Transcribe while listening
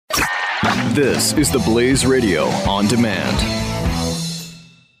This is the Blaze Radio on demand.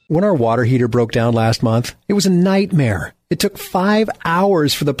 When our water heater broke down last month, it was a nightmare. It took 5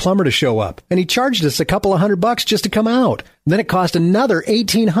 hours for the plumber to show up, and he charged us a couple of $100 just to come out. Then it cost another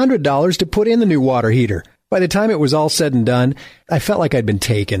 $1,800 to put in the new water heater. By the time it was all said and done, I felt like I'd been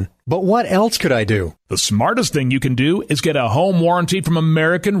taken. But what else could I do? The smartest thing you can do is get a home warranty from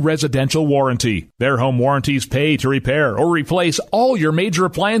American Residential Warranty. Their home warranties pay to repair or replace all your major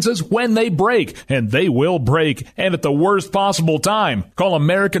appliances when they break, and they will break, and at the worst possible time. Call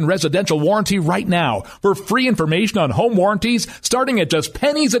American Residential Warranty right now for free information on home warranties starting at just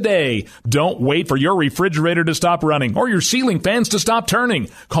pennies a day. Don't wait for your refrigerator to stop running or your ceiling fans to stop turning.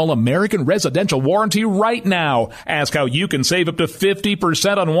 Call American Residential Warranty right now. Ask how you can save up to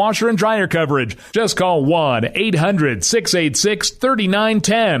 50% on washer and dryer coverage. Just call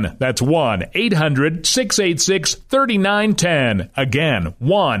 1-800-686-3910. That's 1-800-686-3910. Again,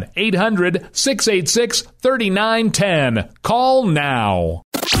 1-800-686-3910. Call now.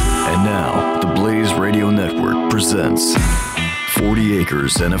 And now, the Blaze Radio Network presents 40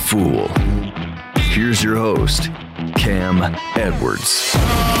 Acres and a Fool. Here's your host, Cam Edwards.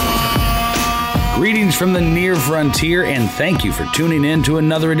 Greetings from the near frontier, and thank you for tuning in to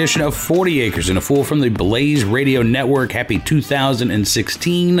another edition of 40 Acres and a Fool from the Blaze Radio Network. Happy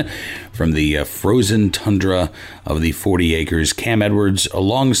 2016 from the frozen tundra of the 40 Acres. Cam Edwards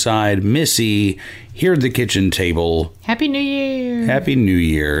alongside Missy here at the kitchen table. Happy New Year. Happy New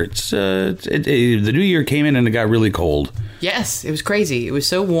Year. The new year came in and it got really cold. Yes, it was crazy. It was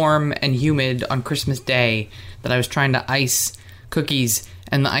so warm and humid on Christmas Day that I was trying to ice cookies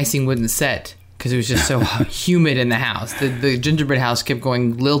and the icing wouldn't set, because it was just so humid in the house. The gingerbread house kept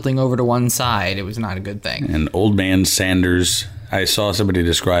going lilting over to one side. It was not a good thing. And Old Man Sanders, I saw somebody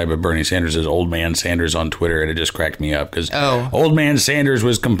describe Bernie Sanders as Old Man Sanders on Twitter, and it just cracked me up, because Old Man Sanders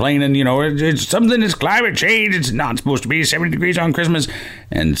was complaining, it's something, it's climate change, it's not supposed to be 70 degrees on Christmas.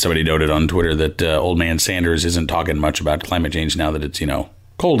 And somebody noted on Twitter that Old Man Sanders isn't talking much about climate change now that it's,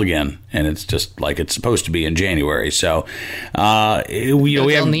 cold again, and it's just like it's supposed to be in January. So, we have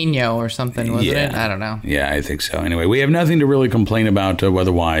El Nino or something, wasn't it? I don't know. Yeah, I think so. Anyway, we have nothing to really complain about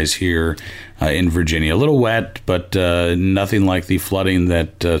weather-wise here in Virginia. A little wet, but nothing like the flooding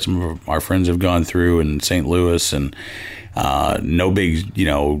that some of our friends have gone through in St. Louis, and no big,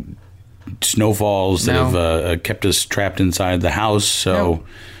 snowfalls that have kept us trapped inside the house. So,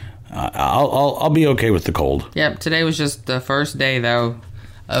 I'll be okay with the cold. Yep. Today was just the first day, though,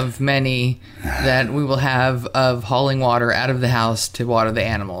 of many that we will have of hauling water out of the house to water the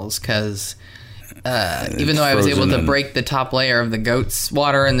animals, because even though I was able to break the top layer of the goat's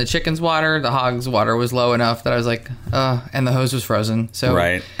water and the chicken's water, the hog's water was low enough that I was like, and the hose was frozen. So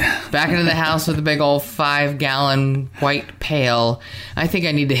back into the house with a big old 5-gallon white pail. I think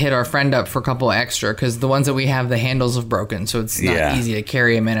I need to hit our friend up for a couple extra, because the ones that we have, the handles have broken, so it's not easy to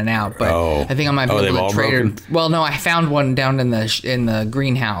carry them in and out. But I think I might be able to trade her. Well, no, I found one down in the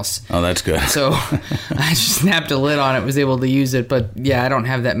greenhouse. Oh, that's good. So I just snapped a lid on it, was able to use it. But yeah, I don't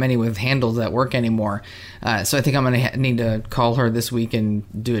have that many with handles that work anymore. So I think I'm going to need to call her this week and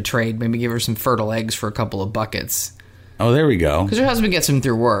do a trade. Maybe give her some fertile eggs for a couple of buckets. Oh, there we go. Because her husband gets them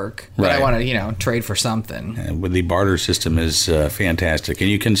through work. But I want to, trade for something. With the barter system is fantastic. And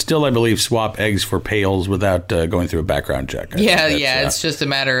you can still, I believe, swap eggs for pails without going through a background check. It's just a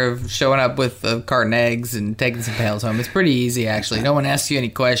matter of showing up with a carton of eggs and taking some pails home. It's pretty easy, actually. No one asks you any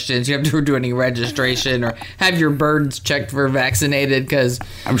questions. You have to do any registration or have your birds checked for vaccinated, because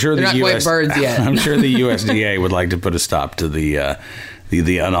they're not quite birds yet. I'm sure the USDA would like to put a stop to the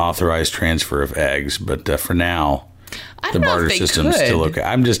unauthorized transfer of eggs. But for now, the barter system is still okay.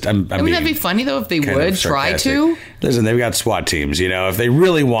 Wouldn't that be funny, though, if they would try to? Listen, they've got SWAT teams, if they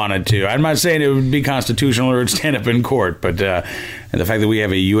really wanted to. I'm not saying it would be constitutional or it would stand up in court, but and the fact that we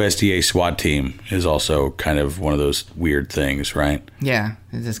have a USDA SWAT team is also kind of one of those weird things, right? Yeah,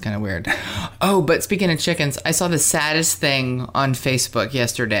 it is kind of weird. Oh, but speaking of chickens, I saw the saddest thing on Facebook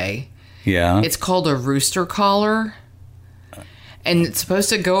yesterday. Yeah? It's called a rooster collar. And it's supposed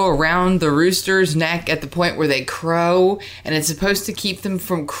to go around the rooster's neck at the point where they crow, and it's supposed to keep them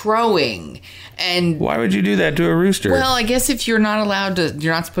from crowing. And why would you do that to a rooster? Well, I guess if you're not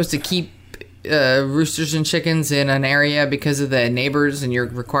supposed to keep roosters and chickens in an area because of the neighbors, and you're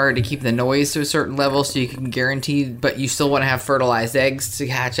required to keep the noise to a certain level so you can guarantee, but you still want to have fertilized eggs to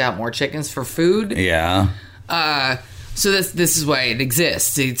hatch out more chickens for food. Yeah. So this is why it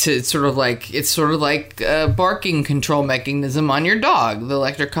exists. It's sort of like a barking control mechanism on your dog, the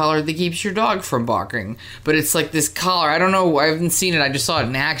electric collar that keeps your dog from barking. But it's like this collar. I don't know. I haven't seen it. I just saw it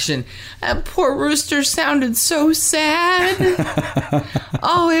in action. That poor rooster sounded so sad.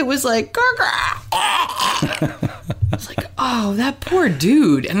 Oh, it was like. It's like, oh, that poor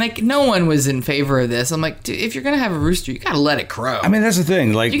dude. And like, no one was in favor of this. I'm like, dude, if you're gonna have a rooster, you gotta let it crow. I mean, that's the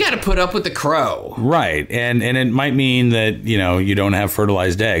thing. Like, you gotta put up with the crow, right? And it might mean that you don't have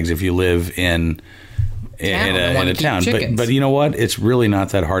fertilized eggs if you live in a town. But you know what? It's really not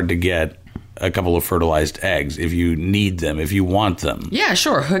that hard to get a couple of fertilized eggs if you need them, if you want them. Yeah,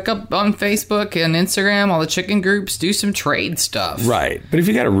 sure. Hook up on Facebook and Instagram, all the chicken groups, do some trade stuff. Right. But if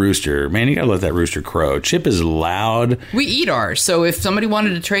you got a rooster, man, you got to let that rooster crow. Chip is loud. We eat ours. So if somebody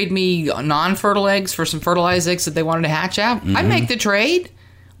wanted to trade me non-fertile eggs for some fertilized eggs that they wanted to hatch out, I'd make the trade.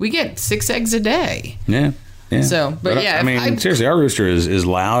 We get 6 eggs a day. Yeah. Yeah. So, but yeah, I mean, seriously, our rooster is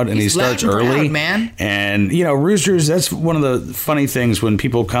loud and he starts early, man. And roosters. That's one of the funny things when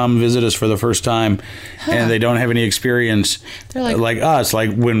people come visit us for the first time, and they don't have any experience. They're like us.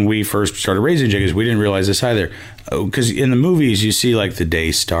 Like when we first started raising chickens, we didn't realize this either. Because in the movies, you see like the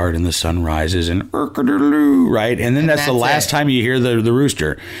day start and the sun rises and right, and then that's the last time you hear the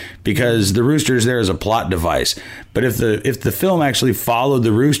rooster, because the rooster is there as a plot device. But if the film actually followed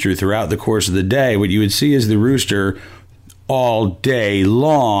the rooster throughout the course of the day, what you would see is the rooster all day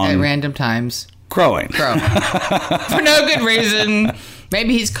long at random times crowing for no good reason.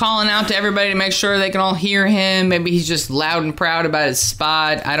 Maybe he's calling out to everybody to make sure they can all hear him. Maybe he's just loud and proud about his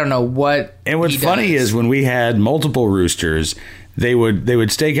spot. I don't know what. And what's funny is when we had multiple roosters, they would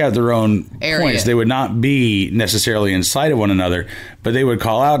stake out their own points. They would not be necessarily in sight of one another, but they would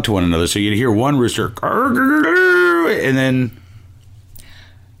call out to one another. So you'd hear one rooster, and then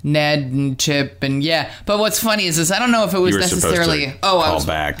Ned and Chip and but what's funny is this. I don't know if it was necessarily. Call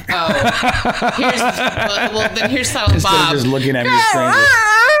back. Then here's Silent Bob. Instead of just looking at me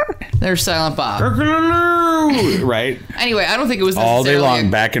strange. There's Silent Bob. Right. Anyway, I don't think it was necessarily all day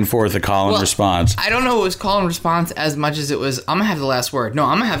long, back and forth, a call and response. I don't know if it was call and response as much as it was, I'm gonna have the last word. No,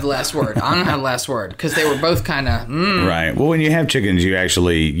 I'm gonna have the last word. I'm gonna have the last word, because they were both kind of right. Well, when you have chickens, you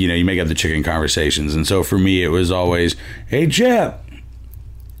actually you make up the chicken conversations, and so for me, it was always, "Hey Chip,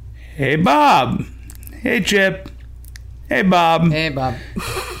 hey Bob, hey Chip, hey Bob, hey Bob,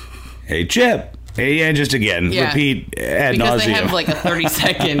 hey Chip." Yeah, just again, repeat ad nauseum. Because they have like a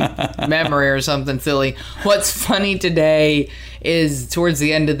 30-second memory or something silly. What's funny today is towards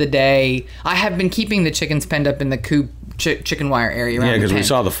the end of the day, I have been keeping the chickens penned up in the coop chicken wire area around the pen. Yeah, because we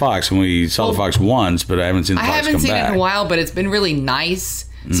saw the fox, and we saw the fox once, but I haven't seen the fox come back. I haven't seen it in a while, but it's been really nice.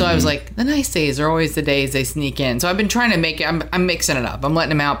 So I was like, the nice days are always the days they sneak in. So I've been trying to make it, I'm mixing it up. I'm letting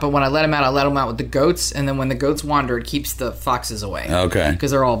them out, but when I let them out with the goats, and then when the goats wander, it keeps the foxes away. Okay.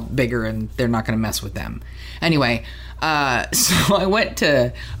 Because they're all bigger and they're not going to mess with them. Anyway, so I went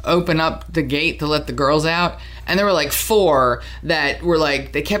to open up the gate to let the girls out, and there were like 4 that were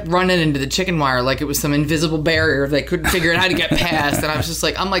like, they kept running into the chicken wire like it was some invisible barrier they couldn't figure out how to get past. And I was just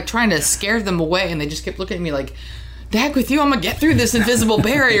like, I'm like trying to scare them away, and they just kept looking at me like, the heck with you, I'm gonna get through this invisible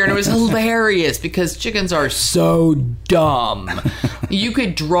barrier. And it was hilarious because chickens are so dumb. You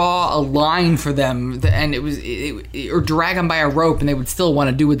could draw a line for them, and or drag them by a rope, and they would still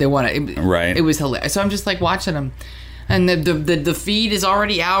want to do what they want to. Right. It was hilarious. So I'm just like watching them, and the feed is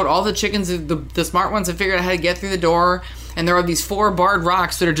already out. All the chickens, the smart ones, have figured out how to get through the door, and there are these 4 barred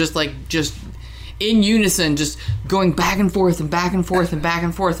rocks that are just in unison, just going back and forth and back and forth and back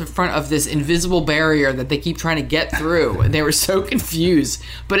and forth in front of this invisible barrier that they keep trying to get through. And they were so confused.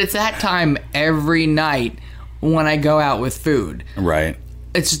 But it's that time every night when I go out with food. Right.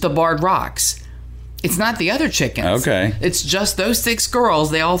 It's just the barred rocks. It's not the other chickens. Okay. It's just those 6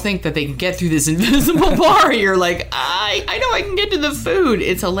 girls. They all think that they can get through this invisible barrier. Like, I know I can get to the food.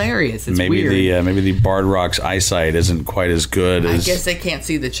 It's hilarious. It's weird. Maybe the barred rock's eyesight isn't quite as good as... I guess they can't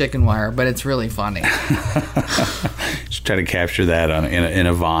see the chicken wire, but it's really funny. Just try to capture that in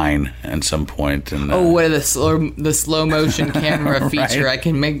a vine at some point. And, what are the slow motion camera feature? Right.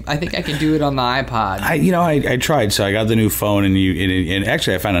 I think I can do it on the iPod. I tried. So I got the new phone, and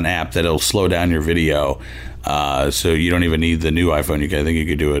actually I found an app that'll slow down your video. So you don't even need the new iPhone. I think you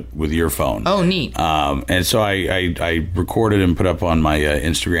could do it with your phone. Oh, neat. And so I recorded and put up on my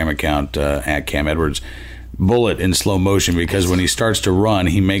Instagram account at Cam Edwards Bullet in slow motion, because when he starts to run,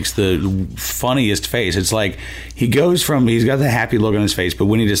 he makes the funniest face. It's like he's got the happy look on his face, but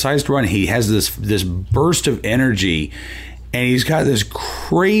when he decides to run, he has this burst of energy, and he's got this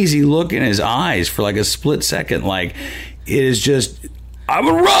crazy look in his eyes for like a split second. Like, it is just I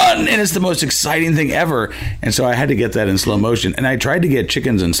will run, and it's the most exciting thing ever. And so I had to get that in slow motion, and I tried to get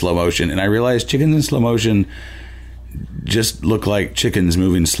chickens in slow motion, and I realized chickens in slow motion just look like chickens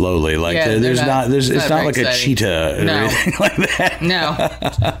moving slowly. Like it's not like exciting. A cheetah or anything like that. No,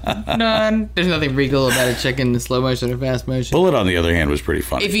 none. There's nothing regal about a chicken in slow motion or fast motion. Bullet, on the other hand, was pretty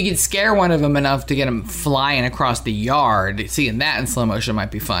funny. If you could scare one of them enough to get them flying across the yard, seeing that in slow motion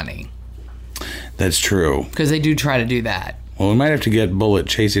might be funny. That's true. Because they do try to do that. Well, we might have to get Bullet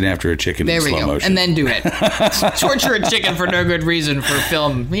chasing after a chicken in slow motion. And then do it. Torture a chicken for no good reason for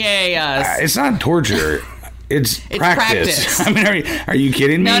film. Yay, us. It's not torture. It's practice. I mean, are you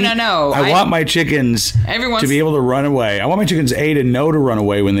kidding me? No. I want my chickens to be able to run away. I want my chickens, A, to know to run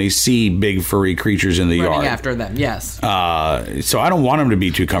away when they see big furry creatures in the yard. Running after them, yes. So I don't want them to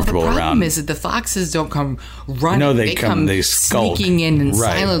be too comfortable around. The problem is that the foxes don't come running. No, they come skulk. Sneaking in and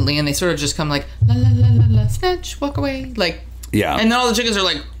silently, and they sort of just come like, la, la, la, la, la, snatch, walk away. Like, yeah. And then all the chickens are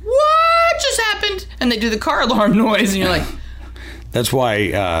like, what just happened? And they do the car alarm noise, and you're like... That's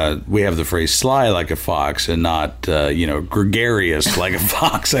why we have the phrase "sly like a fox" and not, gregarious like a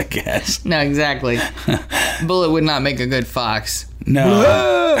fox, I guess. No, exactly. Bullet would not make a good fox.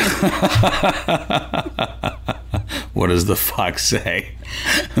 No. What does the fox say?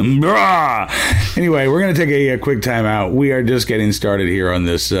 Anyway, we're going to take a quick time out. We are just getting started here on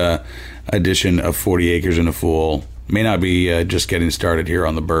this edition of 40 Acres and a Fool. May not be just getting started here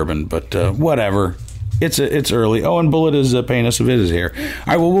on the bourbon, but whatever. It's early. Oh, and Bullet is paying us a visit here. All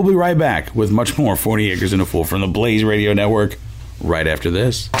right, well, we'll be right back with much more 40 Acres and a Fool from the Blaze Radio Network right after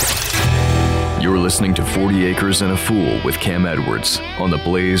this. You're listening to 40 Acres and a Fool with Cam Edwards on the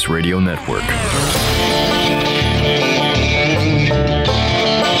Blaze Radio Network.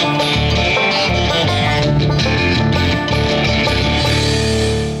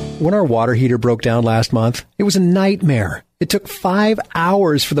 When our water heater broke down last month, it was a nightmare. It took 5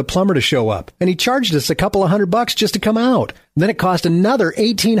 hours for the plumber to show up, and he charged us a couple of $100 just to come out. Then it cost another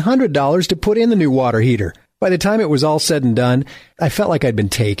 $1,800 to put in the new water heater. By the time it was all said and done, I felt like I'd been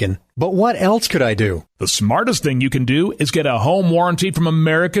taken. But what else could I do? The smartest thing you can do is get a home warranty from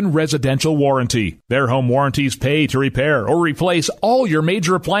American Residential Warranty. Their home warranties pay to repair or replace all your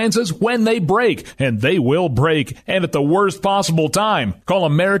major appliances when they break, and they will break, and at the worst possible time. Call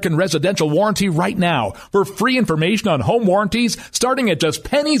American Residential Warranty right now for free information on home warranties starting at just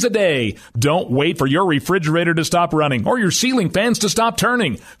pennies a day. Don't wait for your refrigerator to stop running or your ceiling fans to stop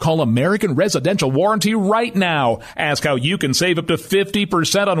turning. Call American Residential Warranty right now. Ask how you can save up to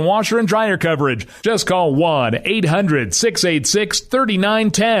 50% on washer and dryer coverage. Just call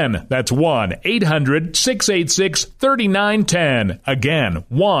 1-800-686-3910. That's 1-800-686-3910. Again,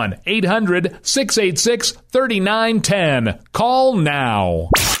 1-800-686-3910. Call now.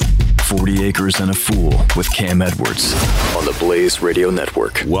 40 Acres and a Fool with Cam Edwards on the Blaze Radio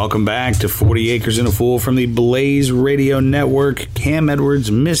Network. Welcome back to 40 Acres and a Fool from the Blaze Radio Network. Cam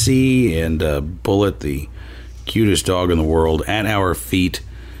Edwards, Missy, and Bullet, the cutest dog in the world, at our feet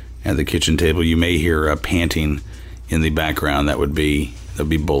at the kitchen table. You may hear panting in the background. That'd be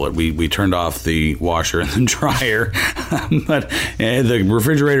Bullet. We turned off the washer and the dryer, but the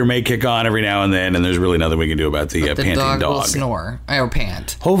refrigerator may kick on every now and then, and there's really nothing we can do about the panting dog. The dog will snore or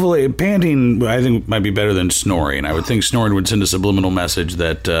pant. Hopefully, panting, I think, might be better than snoring. I would think snoring would send a subliminal message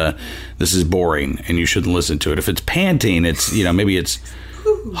that this is boring and you shouldn't listen to it. If it's panting, it's maybe it's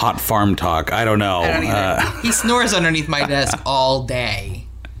hot farm talk. I don't know. He snores underneath my desk all day.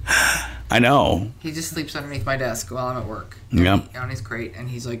 I know. He just sleeps underneath my desk while I'm at work. Yep. On his crate, and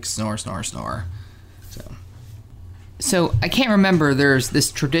he's like, snore, snore, snore. So I can't remember. There's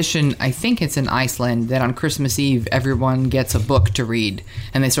this tradition, I think it's in Iceland, that on Christmas Eve, everyone gets a book to read.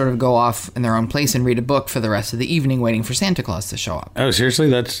 And they sort of go off in their own place and read a book for the rest of the evening, waiting for Santa Claus to show up. Oh, seriously?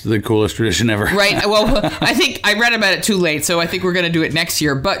 That's the coolest tradition ever. Right. Well, I think I read about it too late, so I think we're going to do it next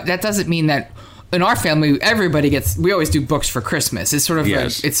year. But that doesn't mean that in our family, we always do books for Christmas. It's sort of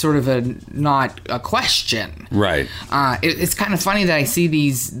not a question. Right. It's kind of funny that I see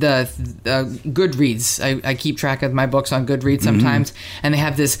the Goodreads. I keep track of my books on Goodreads sometimes, and they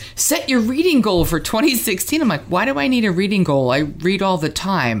have this set your reading goal for 2016. I'm like, why do I need a reading goal? I read all the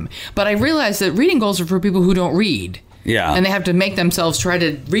time. But I realize that reading goals are for people who don't read. Yeah. And they have to make themselves try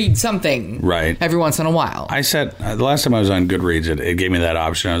to read something every once in a while. I set, the last time I was on Goodreads, it gave me that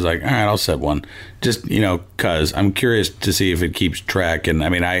option. I was like, all right, I'll set one. Just, because I'm curious to see if it keeps track. And I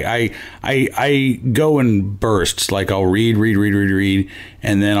mean, I go in bursts. Like I'll read.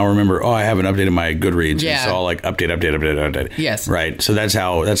 And then I'll remember, I haven't updated my Goodreads. Yeah. So I'll like update. Yes. Right. So that's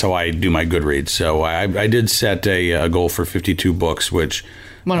how I do my Goodreads. So I did set a goal for 52 books, which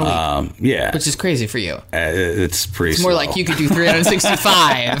 1 a week. Yeah. Which is crazy for you. It's pretty It's more slow. like you could do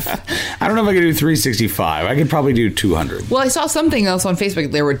 365. I don't know if I could do 365. I could probably do 200. Well, I saw something else on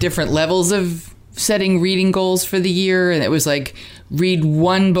Facebook. There were different levels of setting reading goals for the year, and it was like read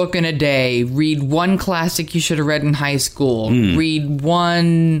 1 book in a day, read 1 classic you should have read in high school, read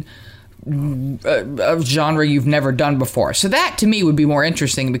 1 genre you've never done before. So that to me would be more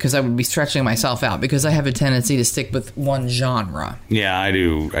interesting because I would be stretching myself out because I have a tendency to stick with 1 genre. Yeah, I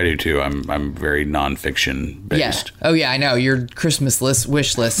do too. I'm very nonfiction based. Yeah. Oh yeah, I know your Christmas list,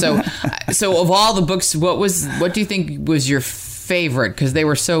 wish list. So so of all the books, what do you think was your favorite? Because they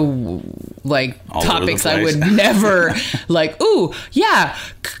were so like all topics I would never like. Ooh, yeah.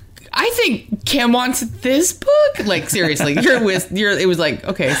 I think Kim wants this book. Like seriously, it was like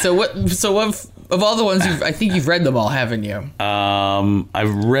okay. So what? So of all the ones I think you've read them all, haven't you?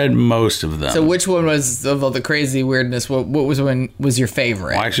 I've read most of them. So which one was of all the crazy weirdness? What was your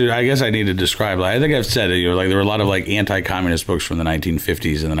favorite? Well, actually, I guess I need to describe. Like, I think I've said it. Like there were a lot of like anti-communist books from the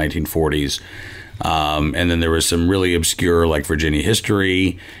 1950s and the 1940s, and then there was some really obscure like Virginia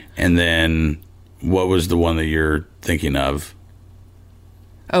history. And then what was the one that you're thinking of?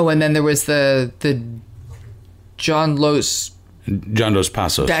 Oh, and then there was the John Dos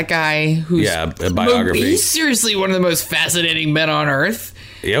Passos. That guy who's a biography. He's seriously one of the most fascinating men on earth.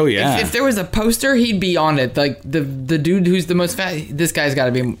 Oh yeah. If there was a poster, he'd be on it. Like the dude who's the most this guy's got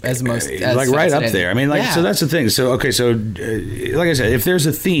to be as like right up there. I mean, like so that's the thing. So okay, so like I said, if there's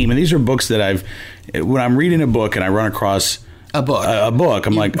a theme, and these are books that when I'm reading a book and I run across a book.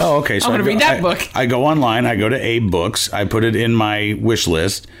 I'm like, oh, okay. So I'm going to read that book. I go online. I go to Abe Books. I put it in my wish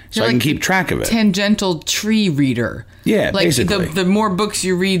list so I can keep track of it. Tangential tree reader. Yeah, like basically. The more books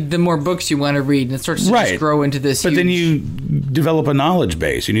you read, the more books you want to read, and it starts to just grow into this. But then you develop a knowledge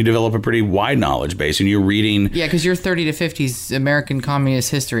base, and you develop a pretty wide knowledge base, and you're reading. Yeah, because you're 30 to 50s American communist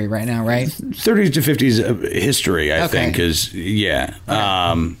history right now, right? 30s to 50s history, I think, is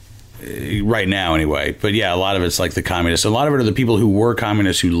right now anyway. But yeah, a lot of it's like the communists. A lot of it are the people who were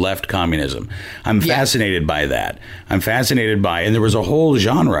communists who left communism. I'm fascinated by that. I'm fascinated by, and there was a whole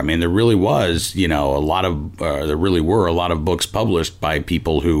genre. I mean, there really was, there were a lot of books published by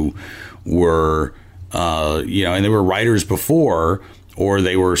people who were, and they were writers before, or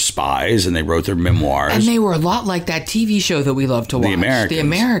they were spies and they wrote their memoirs. And they were a lot like that TV show that we love to watch. The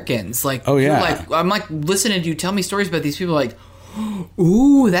Americans. Like, oh yeah. I'm like listening to you tell me stories about these people like,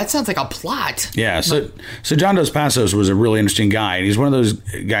 ooh, that sounds like a plot. Yeah, so John Dos Passos was a really interesting guy, and he's one of those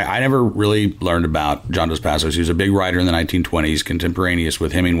guys. I never really learned about John Dos Passos. He was a big writer in the 1920s, contemporaneous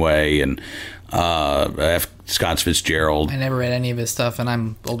with Hemingway and F. Scott Fitzgerald. I never read any of his stuff, and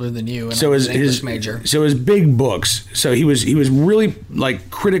I'm older than you, and so I'm an English major. So his big books. So he was really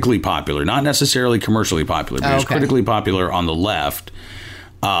like critically popular, not necessarily commercially popular, but he was critically popular on the left.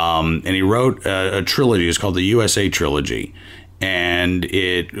 And he wrote a trilogy. It's called the USA Trilogy. And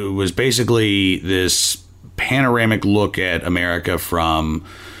it was basically this panoramic look at America from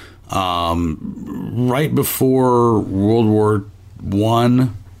right before World War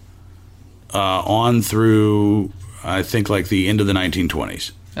I on through, I think, like the end of the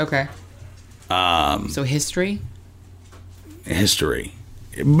 1920s. Okay. So history? History.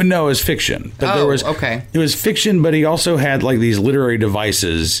 But no, it was fiction. But It was fiction, but he also had like these literary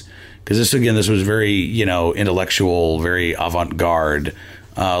devices. Because this was very, intellectual, very avant-garde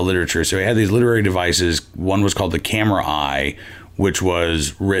literature. So he had these literary devices. One was called the camera eye, which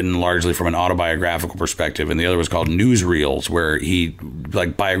was written largely from an autobiographical perspective, and the other was called newsreels, where he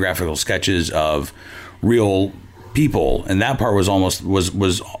like biographical sketches of real people, and that part was almost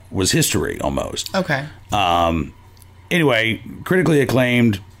was history almost. Okay. Anyway, critically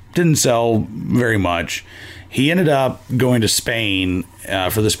acclaimed, didn't sell very much. He ended up going to Spain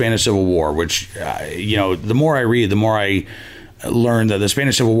for the Spanish Civil War, which, the more I read, the more I learned that the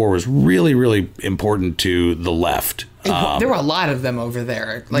Spanish Civil War was really, really important to the left. There were a lot of them over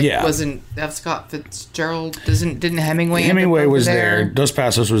there. Wasn't F. Scott Fitzgerald? Didn't Hemingway? Hemingway was there. Dos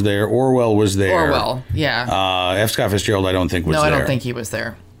Passos was there. Orwell was there. Orwell, yeah. F. Scott Fitzgerald, I don't think was there. No, I don't think he was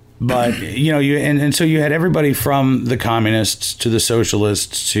there. But and so you had everybody from the communists to the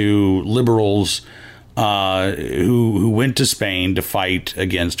socialists to liberals. Who went to Spain to fight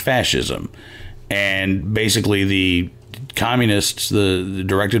against fascism, and basically the communists,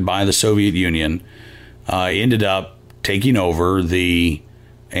 directed by the Soviet Union, ended up taking over the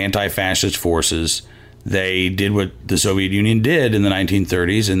anti-fascist forces. They did what the Soviet Union did in the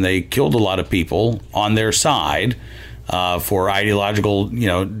 1930s, and they killed a lot of people on their side for ideological,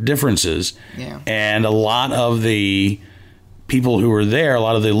 differences. Yeah. And a lot of the people who were there, a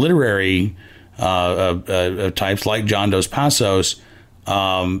lot of the literary types like John Dos Passos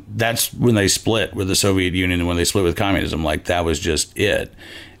That's when they split with the Soviet Union and when they split with communism. Like, that was just it.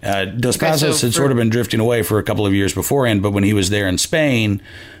 Dos Passos had sort of been drifting away for a couple of years beforehand, but when he was there in Spain,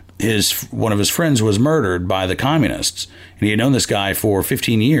 one of his friends was murdered by the communists. And he had known this guy for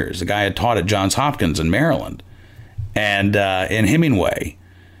 15 years. The guy had taught at Johns Hopkins in Maryland. And Hemingway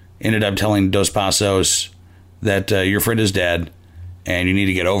ended up telling Dos Passos that your friend is dead and you need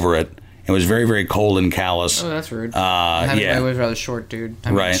to get over it. It was very, very cold and callous. Oh, that's rude. Hemingway was rather short, dude.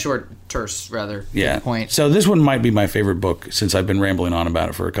 Right. Short, terse, rather. Yeah. Good point. So this one might be my favorite book since I've been rambling on about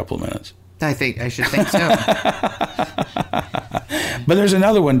it for a couple of minutes. I should think so. But there's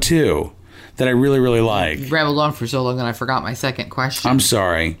another one, too, that I really, really like. You rambled on for so long that I forgot my second question. I'm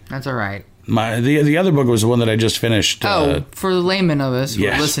sorry. That's all right. The other book was the one that I just finished. For the layman of us who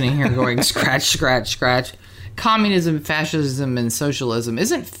are listening here going, scratch, scratch, scratch. Communism, fascism, and socialism.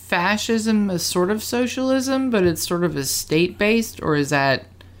 Isn't fascism a sort of socialism, but it's sort of a state-based, or is that...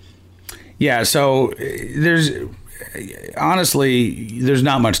 Yeah, so there's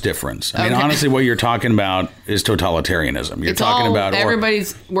not much difference. I mean, honestly, what you're talking about is totalitarianism. You're talking about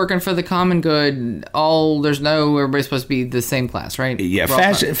everybody's working for the common good. Everybody's supposed to be the same class, right? Yeah,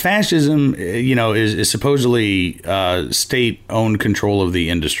 fascism, is supposedly state-owned control of the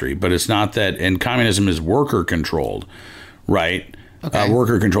industry, but it's not that. And communism is worker-controlled, right? Okay.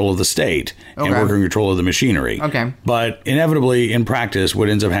 Worker control of the state and worker control of the machinery. Okay. But inevitably, in practice, what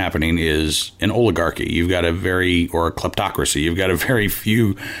ends up happening is an oligarchy. You've got or a kleptocracy. You've got a very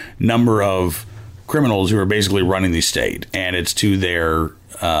few number of criminals who are basically running the state. And it's to their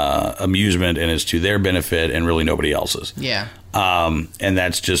amusement and it's to their benefit and really nobody else's. Yeah. And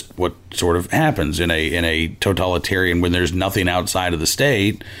that's just what sort of happens in a totalitarian when there's nothing outside of the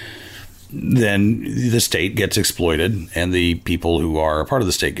state. Then the state gets exploited and the people who are a part of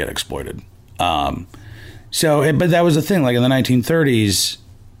the state get exploited. But that was the thing. Like in the 1930s,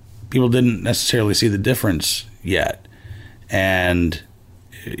 people didn't necessarily see the difference yet. And,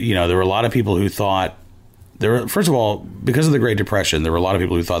 there were a lot of people who thought, first of all, because of the Great Depression, there were a lot of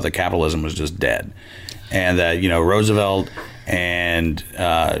people who thought that capitalism was just dead. And that, Roosevelt and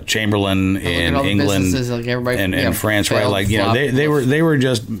Chamberlain in England and France, right? Like, they were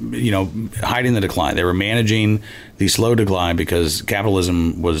just, hiding the decline. They were managing the slow decline because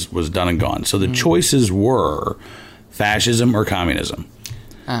capitalism was done and gone. So the choices were fascism or communism.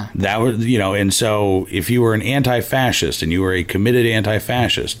 That was, and so if you were an anti-fascist and you were a committed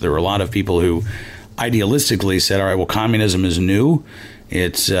anti-fascist, there were a lot of people who idealistically said, all right, well, communism is new.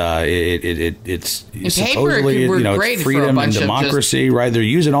 It's supposedly, it's freedom and democracy, right? They're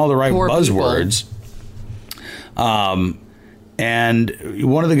using all the right buzzwords. And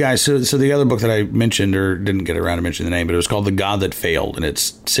one of the guys, so the other book that I mentioned or didn't get around to mention the name, but it was called The God That Failed, and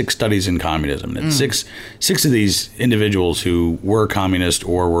it's 6 studies in communism. And it's six of these individuals who were communist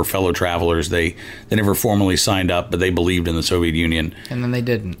or were fellow travelers. They never formally signed up, but they believed in the Soviet Union. And then they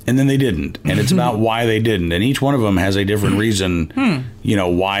didn't. And it's about why they didn't. And each one of them has a different reason,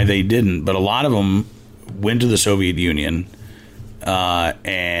 why they didn't. But a lot of them went to the Soviet Union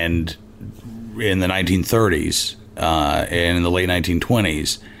and in the 1930s. And in the late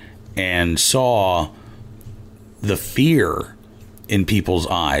 1920s, and saw the fear in people's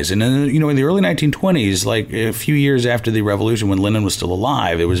eyes. And then, in the early 1920s, like a few years after the revolution, when Lenin was still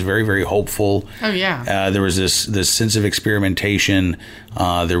alive, it was very, very hopeful. Oh, yeah. There was this sense of experimentation.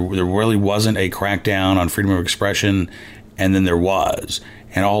 There really wasn't a crackdown on freedom of expression, and then there was.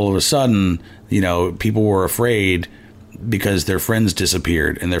 And all of a sudden, people were afraid because their friends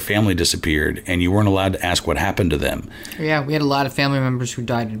disappeared and their family disappeared, and you weren't allowed to ask what happened to them. Yeah, we had a lot of family members who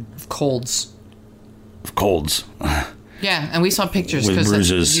died of colds. Yeah, and we saw pictures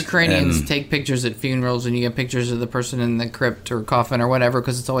because Ukrainians take pictures at funerals, and you get pictures of the person in the crypt or coffin or whatever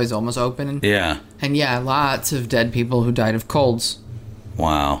because it's always almost open. Yeah. And yeah, lots of dead people who died of colds.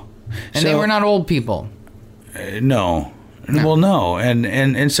 Wow. And they were not old people. No. Well, no.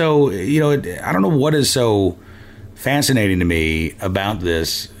 And so, I don't know what is so fascinating to me about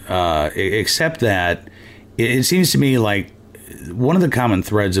this, except that it seems to me like one of the common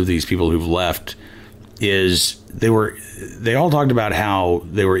threads of these people who've left is they all talked about how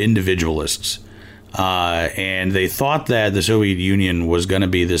they were individualists, and they thought that the Soviet Union was going to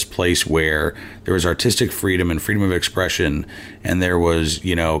be this place where there was artistic freedom and freedom of expression, and there was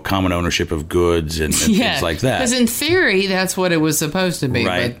common ownership of goods and things like that. Because in theory, that's what it was supposed to be,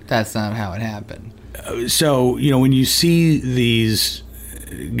 right. But that's not how it happened. So, when you see these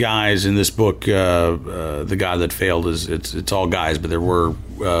guys in this book, The God That Failed, it's all guys, but there were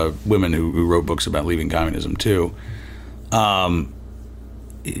women who wrote books about leaving communism too. To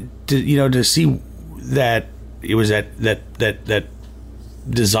see that it was that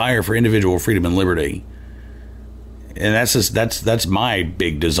desire for individual freedom and liberty. And that's my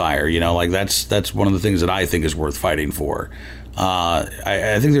big desire, like that's one of the things that I think is worth fighting for.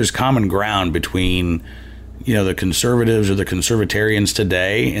 I think there's common ground between, the conservatives or the conservatarians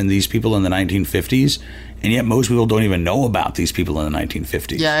today and these people in the 1950s, and yet most people don't even know about these people in the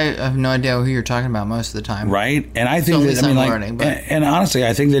 1950s. Yeah, I have no idea who you're talking about most of the time. Right? And I think and honestly,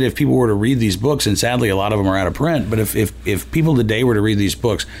 I think that if people were to read these books, and sadly a lot of them are out of print, but if people today were to read these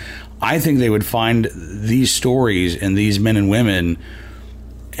books, I think they would find these stories and these men and women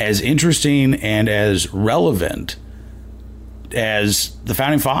as interesting and as relevant as the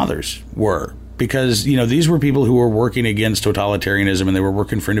founding fathers were. Because, these were people who were working against totalitarianism, and they were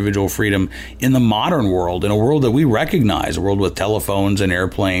working for individual freedom in the modern world, in a world that we recognize, a world with telephones and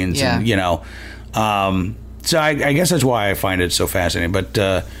airplanes. Yeah. And, so I guess that's why I find it so fascinating. But,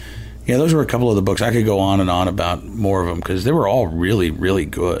 those were a couple of the books. I could go on and on about more of them because they were all really, really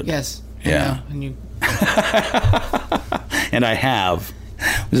good. Yes. Yeah. And you... And I have.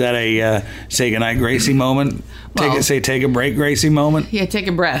 Was that a say goodnight, Gracie moment? Take a break, Gracie moment? Yeah, take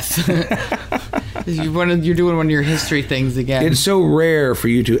a breath. You're doing one of your history things again. It's so rare for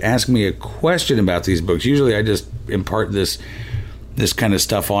you to ask me a question about these books. Usually I just impart this kind of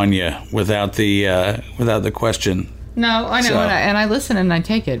stuff on you without the question. No, I know, So. and I listen and I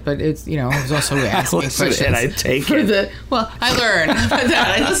take it, but it's, I was also asking questions. And I take it. I learn.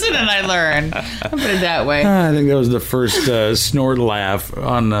 I listen and I learn. I'll put it that way. I think that was the first snort laugh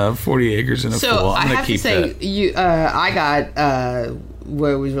on 40 Acres and a Fool. So I I'm going have to keep to say, that. I got, what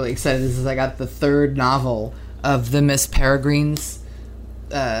I was really excited is I got the third novel of the Miss Peregrine's.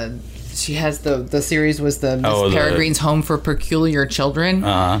 She has the series was the Miss Peregrine's Home for Peculiar Children.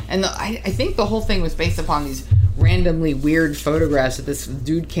 Uh-huh. And I think the whole thing was based upon these randomly weird photographs that this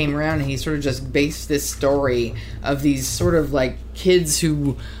dude came around and he sort of just based this story of these sort of like kids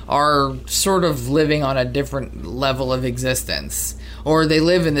who are sort of living on a different level of existence, or they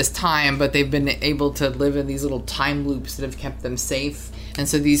live in this time but they've been able to live in these little time loops that have kept them safe. And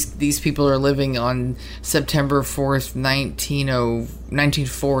so these people are living on September 4th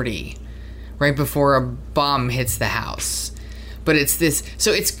 1940, right before a bomb hits the house. But it's this,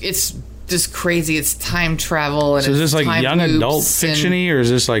 so it's just crazy. It's time travel, and so is this like young adult fiction-y, or is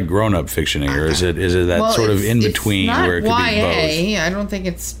this like grown up fiction-y, or is it that sort of in between where it could be both? I don't think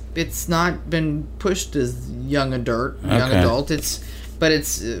it's not been pushed as young adult. But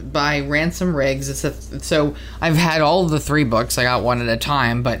it's by Ransom Riggs. So I've had all the three books. I got one at a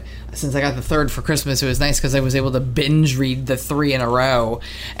time, but since I got the third for Christmas, it was nice because I was able to binge read the three in a row,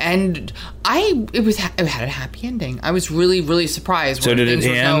 and it had a happy ending. I was really, really surprised. So did it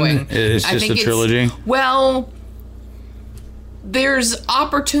end? It's just a trilogy. Well, there's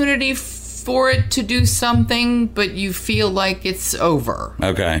opportunity for it to do something, but you feel like it's over.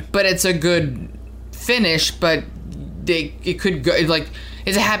 Okay. But it's a good finish, but it could go, like,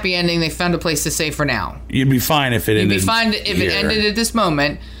 it's a happy ending. They found a place to stay for now. You'd be fine if it ended. You'd be fine if it ended at this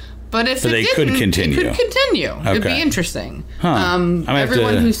moment. But if they could continue. It could continue. Okay. It'd be interesting. Huh.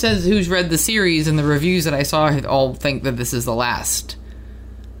 Everyone who's read the series and the reviews that I saw all think that this is the last.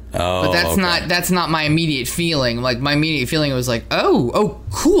 Oh, but that's not my immediate feeling. Like, my immediate feeling was like, oh,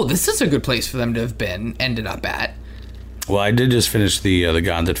 cool. This is a good place for them to have ended up at. Well, I did just finish the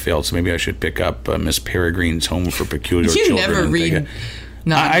God That Failed, so maybe I should pick up Miss Peregrine's Home for Peculiar Children. You never read.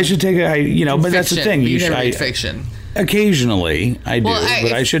 I should take but that's the thing. You never read fiction. Occasionally, I do,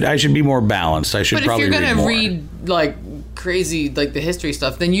 but I should be more balanced. I should probably read more. But if you're going to read like crazy, like the history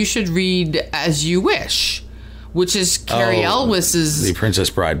stuff, then you should read As You Wish, which is Carrie Elwes's the Princess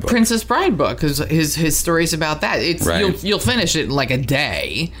Bride book. Princess Bride book, because his stories about that. It's right. You'll finish it in like a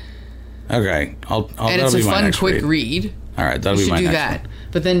day. Okay, and it's a fun, quick read. All right, that'll be my next one. You should do that.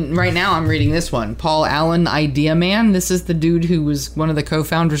 But then right now I'm reading this one, Paul Allen, Idea Man. This is the dude who was one of the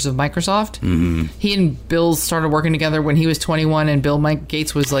co-founders of Microsoft. Mm-hmm. He and Bill started working together when he was 21 and Mike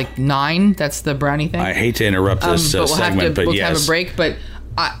Gates was like 9. That's the brownie thing. I hate to interrupt this segment, but we'll yes. have a break. But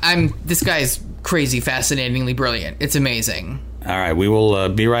this guy's crazy, fascinatingly brilliant. It's amazing. All right, we will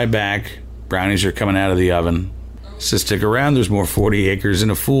be right back. Brownies are coming out of the oven. So stick around. There's more 40 Acres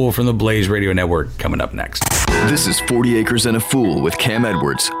and a Fool from the Blaze Radio Network coming up next. This is 40 Acres and a Fool with Cam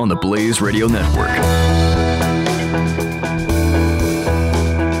Edwards on the Blaze Radio Network.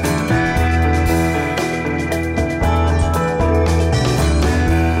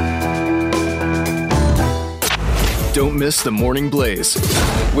 Don't miss the Morning Blaze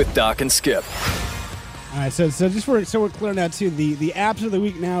with Doc and Skip. All right, so just so we're clear now too, the apps of the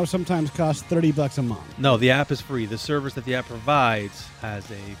week now sometimes cost $30 a month. No, the app is free. The service that the app provides has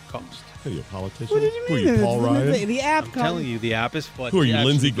a cost. Are you a politician? What do you mean? Who are you, Paul Ryan? The app. I'm telling you, the app is what. Who are you,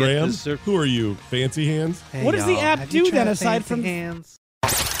 actually Lindsey get Graham? this Who are you, Fancy Hands? Hey, what does the app do then aside from hands?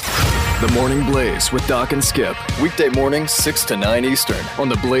 The Morning Blaze with Doc and Skip. Weekday mornings, 6 to 9 Eastern on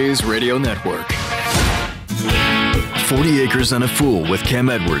the Blaze Radio Network. 40 Acres and a Fool with Cam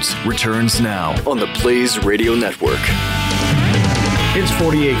Edwards returns now on the Blaze Radio Network. It's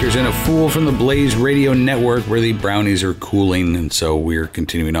 40 Acres and a Fool from the Blaze Radio Network, where the brownies are cooling, and so we're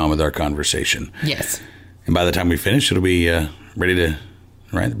continuing on with our conversation. Yes. And by the time we finish, it'll be ready to,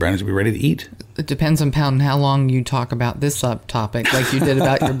 right? The brownies will be ready to eat. It depends on how long you talk about this topic, like you did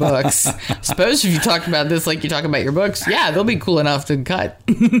about your books. Suppose if you talk about this like you talk about your books, yeah, they'll be cool enough to cut.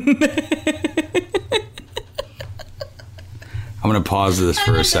 I'm going to pause this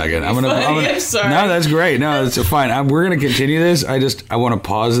for a second. I'm sorry. No, that's great. No, that's fine. We're going to continue this. I want to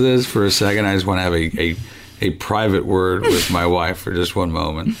pause this for a second. I just want to have a private word with my wife for just one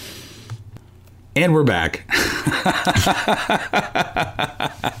moment. And we're back.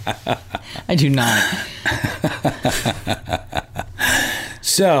 I do not.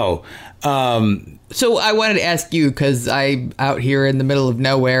 So I wanted to ask you, because I'm out here in the middle of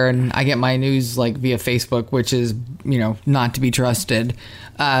nowhere and I get my news like via Facebook, which is, not to be trusted.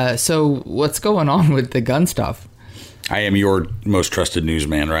 So what's going on with the gun stuff? I am your most trusted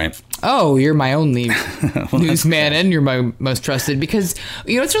newsman, right? Oh, you're my only newsman and you're my most trusted, because,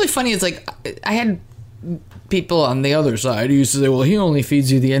 what's really funny is like I had people on the other side who used to say, well, he only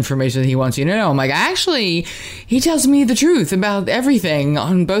feeds you the information that he wants you to know. I'm like, actually, he tells me the truth about everything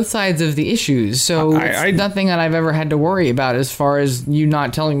on both sides of the issues. So it's nothing that I've ever had to worry about as far as you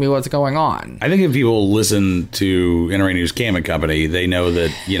not telling me what's going on. I think if people listen to NRA News Cam and Company, they know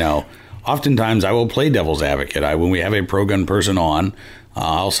that, oftentimes I will play devil's advocate. When we have a pro-gun person on,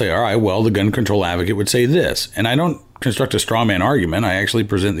 I'll say, all right, well, the gun control advocate would say this. And I don't construct a straw man argument. I actually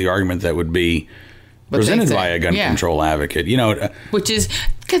present the argument that would be presented by a gun control advocate, which is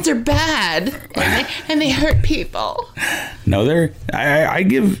because they're bad and they hurt people. No, I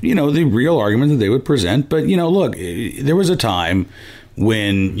give, the real argument that they would present. But, look, there was a time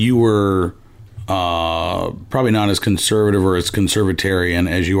when you were probably not as conservative or as conservatarian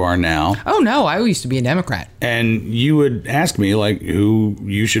as you are now. Oh, no, I used to be a Democrat. And you would ask me, like, who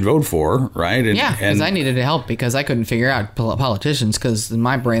you should vote for, right? And, yeah, because I needed to help because I couldn't figure out politicians, because in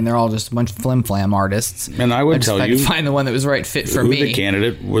my brain, they're all just a bunch of flim-flam artists. And I would tell you... I could find the one that was right fit for me. Who the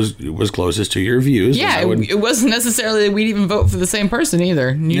candidate was closest to your views. Yeah, it wasn't necessarily that we'd even vote for the same person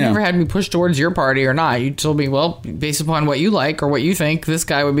either. You never had me push towards your party or not. You told me, well, based upon what you like or what you think, this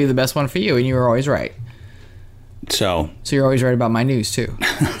guy would be the best one for you, and you were always right. So you're always right about my news too.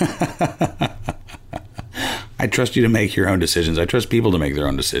 I trust you to make your own decisions. I trust people to make their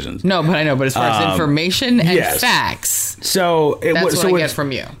own decisions. No, but I know. But as far as information and facts, that's what I get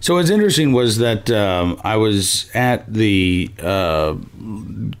from you. So what's interesting was that I was at the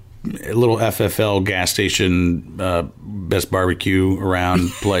little FFL gas station, best barbecue around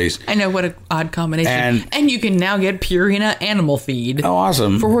place. I know, what an odd combination. And you can now get Purina animal feed. Oh,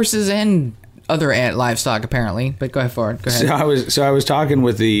 awesome. For horses and other livestock, apparently. But go ahead. Go ahead. So I was talking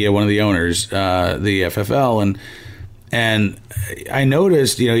with the one of the owners, the FFL, and I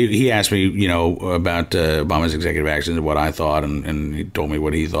noticed, he asked me, about Obama's executive actions and what I thought, and he told me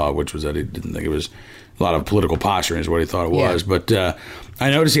what he thought, which was that he didn't think it was a lot of political posturing is what he thought it was. But I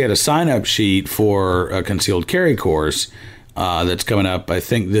noticed he had a sign-up sheet for a concealed carry course that's coming up, I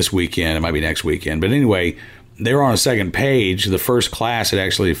think, this weekend. It might be next weekend. But anyway, they were on a second page. The first class had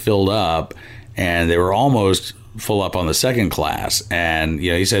actually filled up, and they were almost full up on the second class. And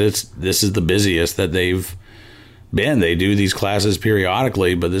he said this is the busiest that they've been. They do these classes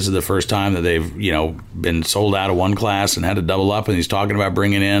periodically, but this is the first time that they've been sold out of one class and had to double up. And he's talking about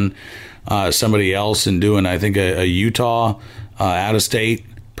bringing in somebody else and doing, I think, a Utah out-of-state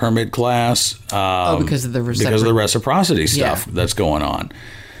permit class. Because of the reciprocity stuff that's going on.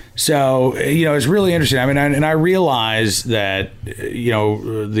 So, it's really interesting. I mean, and I realize that, the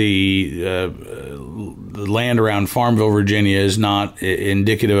land around Farmville, Virginia is not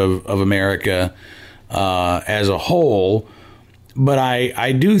indicative of America as a whole. But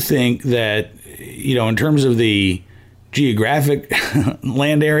I do think that, in terms of the geographic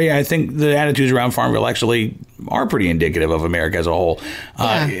land area, I think the attitudes around Farmville actually are pretty indicative of America as a whole.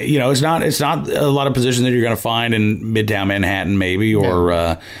 Yeah. It's not a lot of positions that you're going to find in Midtown Manhattan, maybe,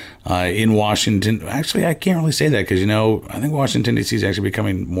 or in Washington. Actually, I can't really say that because, I think Washington, D.C. is actually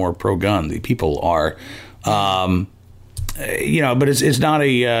becoming more pro-gun. The people are. but it's not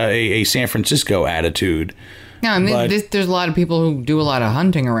a San Francisco attitude. No, I mean, there's a lot of people who do a lot of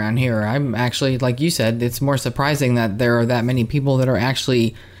hunting around here. I'm actually, like you said, it's more surprising that there are that many people that are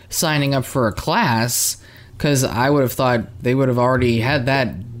actually signing up for a class, because I would have thought they would have already had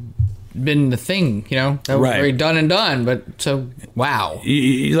that been the thing, that was already done and done. But so, wow.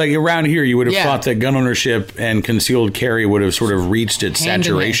 Like around here, you would have thought that gun ownership and concealed carry would have sort of reached its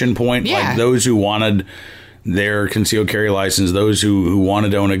saturation point. Yeah. Like those who wanted their concealed carry license, those who wanted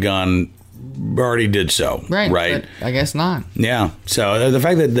to own a gun already did so. Right. But I guess not. Yeah. So the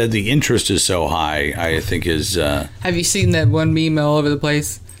fact that the interest is so high, I think is... Have you seen that one meme all over the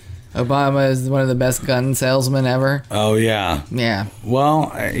place? Obama is one of the best gun salesmen ever. Oh, yeah. Yeah.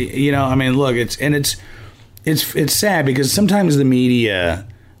 Well, look, it's sad because sometimes the media...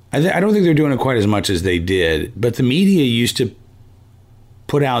 I don't think they're doing it quite as much as they did, but the media used to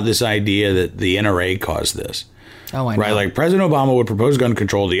put out this idea that the NRA caused this. Oh, I know. Right, like President Obama would propose gun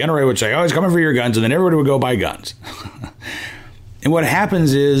control. The NRA would say, it's coming for your guns, and then everybody would go buy guns. And what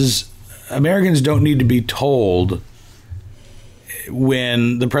happens is Americans don't need to be told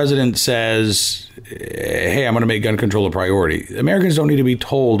when the president says, hey, I'm going to make gun control a priority. Americans don't need to be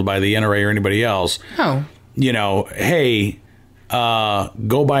told by the NRA or anybody else, hey,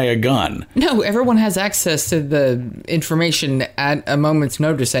 go buy a gun. No, everyone has access to the information at a moment's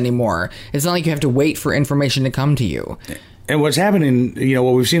notice anymore. It's not like you have to wait for information to come to you. And what's happening,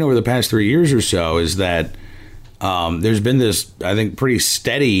 what we've seen over the past 3 years or so is that there's been this, I think, pretty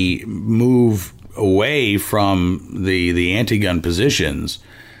steady move away from the anti-gun positions.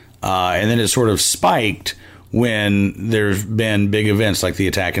 And then it sort of spiked when there's been big events like the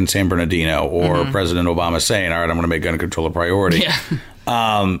attack in San Bernardino or President Obama saying, all right, I'm going to make gun control a priority.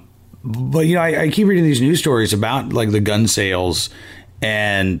 Yeah. But, I keep reading these news stories about like the gun sales,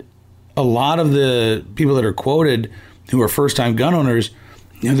 and a lot of the people that are quoted who are first-time gun owners,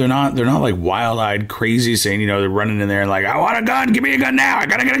 they're not like wild-eyed crazy saying, they're running in there and like, I want a gun, give me a gun now, I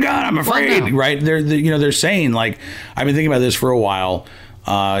gotta get a gun, I'm afraid. Well, no. Right? They're saying like, I've been thinking about this for a while.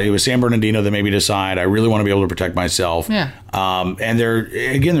 It was San Bernardino that made me decide I really want to be able to protect myself. Yeah. And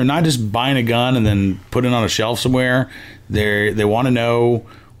they're not just buying a gun and then putting it on a shelf somewhere. They want to know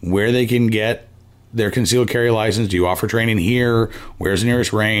where they can get their concealed carry license. Do you offer training here? Where's the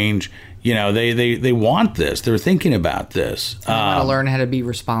nearest range? They want this. They're thinking about this. They want to learn how to be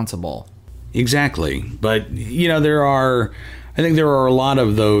responsible. Exactly. But I think there are a lot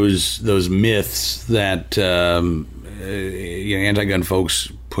of those myths that anti-gun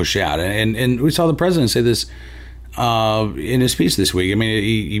folks push out, and we saw the president say this in his speech this week. I mean,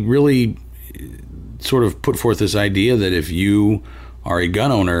 he really sort of put forth this idea that if you are a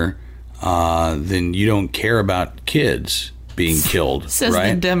gun owner, then you don't care about kids being killed. Says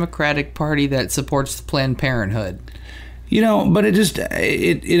right? The Democratic Party that supports Planned Parenthood. But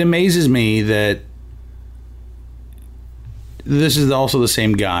it amazes me that this is also the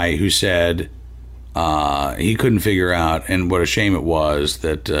same guy who said he couldn't figure out, and what a shame it was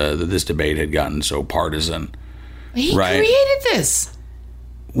that this debate had gotten so partisan. He created this.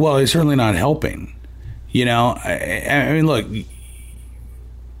 Well, it's certainly not helping. I mean, look,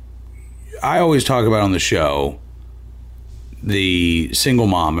 I always talk about on the show the single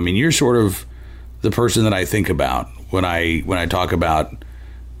mom. I mean, you're sort of the person that I think about when I talk about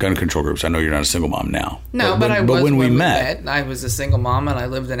gun control groups. I know you're not a single mom now. No, but when we met, I was a single mom and I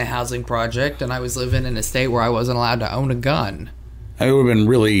lived in a housing project and I was living in a state where I wasn't allowed to own a gun. It would have been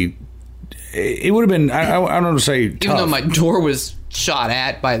really. It would have been. I don't want to say tough. Even though my door was shot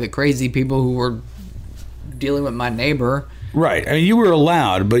at by the crazy people who were dealing with my neighbor. Right. I mean, you were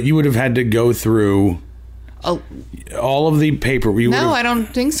allowed, but you would have had to go through all of the paper. No, I don't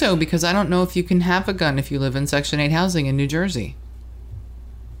think so, because I don't know if you can have a gun if you live in Section 8 housing in New Jersey.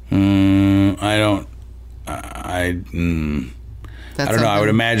 I don't know. I would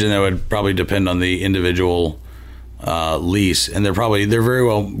imagine that would probably depend on the individual lease, and there very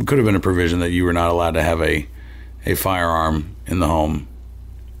well could have been a provision that you were not allowed to have a firearm in the home.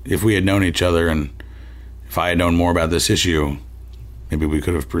 If we had known each other, and if I had known more about this issue, maybe we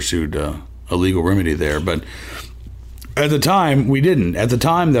could have pursued a legal remedy there. But at the time, we didn't. At the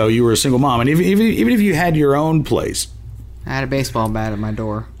time, though, you were a single mom, and even if you had your own place, I had a baseball bat at my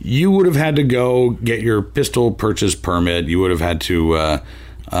door. You would have had to go get your pistol purchase permit. You would have had to,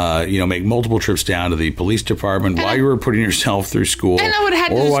 make multiple trips down to the police department while you were putting yourself through school. And I would have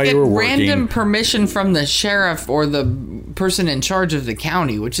had to just get random permission from the sheriff or the person in charge of the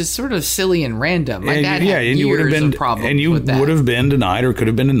county, which is sort of silly and random. My dad had years of problems with that. And you would have been denied or could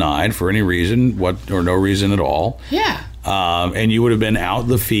have been denied for any reason, or no reason at all. Yeah. and you would have been out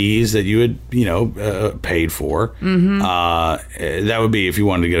the fees that you had, paid for. Mm-hmm. That would be if you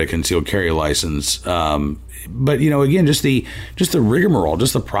wanted to get a concealed carry license. But again, just the rigmarole,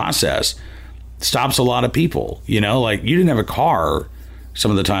 just the process stops a lot of people. Like you didn't have a car some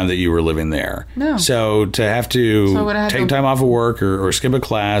of the time that you were living there. No. So to have to take time off of work or skip a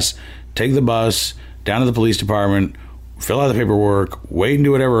class, take the bus down to the police department, fill out the paperwork, wait and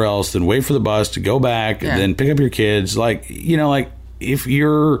do whatever else, then wait for the bus to go back, and then pick up your kids. Like if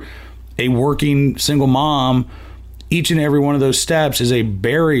you're a working single mom, each and every one of those steps is a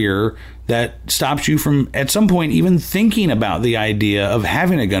barrier that stops you from, at some point, even thinking about the idea of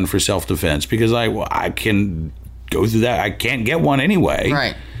having a gun for self-defense, because I can go through that. I can't get one anyway.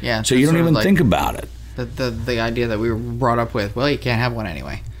 Right, yeah. So you don't even think about it. The idea that we were brought up with, well, you can't have one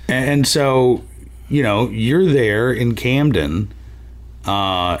anyway. And so, you're there in Camden,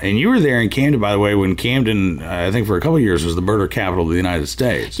 and you were there in Camden, by the way, when Camden, I think for a couple of years, was the murder capital of the United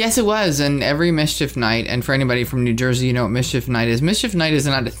States. Yes, it was. And every Mischief Night, and for anybody from New Jersey, you know what Mischief Night is. Mischief Night is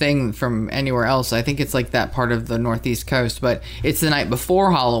not a thing from anywhere else. I think it's like that part of the Northeast coast, but it's the night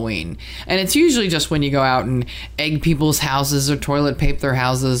before Halloween. And it's usually just when you go out and egg people's houses or toilet paper their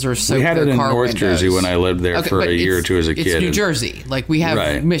houses or soak their car windows. We had it in North Jersey when I lived there for a year or two as a kid. It's New Jersey. Like, we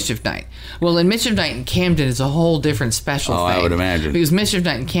have Mischief Night. Well, in Mischief Night in Camden, it's a whole different special thing. I would imagine. Because Mischief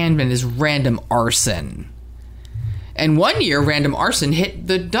Night in Camden is random arson. And one year, random arson hit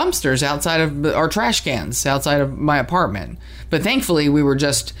the dumpsters outside of our trash cans outside of my apartment. But thankfully, we were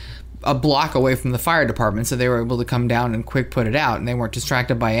just a block away from the fire department, so they were able to come down and quick put it out, and they weren't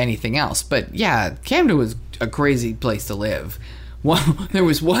distracted by anything else. But yeah, Camden was a crazy place to live. There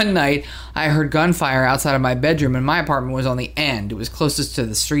was one night I heard gunfire outside of my bedroom, and my apartment was on the end. It was closest to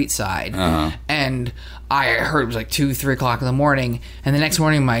the street side. And I heard it was like 2, 3 o'clock in the morning. And the next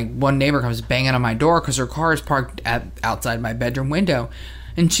morning, my one neighbor comes banging on my door because her car is parked outside my bedroom window.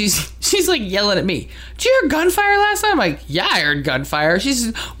 And she's like yelling at me, "Did you hear gunfire last night?" I'm like, "Yeah, I heard gunfire." She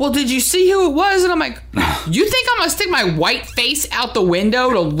says, "Well, did you see who it was?" And I'm like, "You think I'm gonna stick my white face out the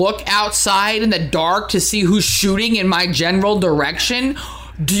window to look outside in the dark to see who's shooting in my general direction?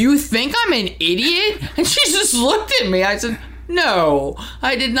 Do you think I'm an idiot?" And she just looked at me. I said, "No,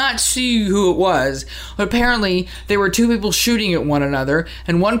 I did not see who it was." Apparently, there were 2 people shooting at one another,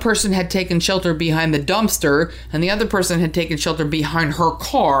 and one person had taken shelter behind the dumpster, and the other person had taken shelter behind her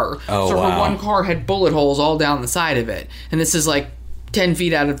car. Her one car had bullet holes all down the side of it. And this is like 10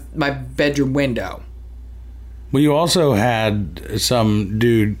 feet out of my bedroom window. Well, you also had some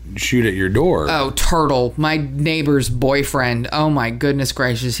dude shoot at your door. Oh, Turtle, my neighbor's boyfriend. Oh, my goodness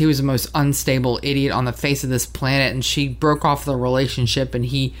gracious. He was the most unstable idiot on the face of this planet, and she broke off the relationship, and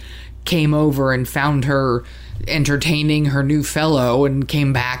he came over and found her entertaining her new fellow and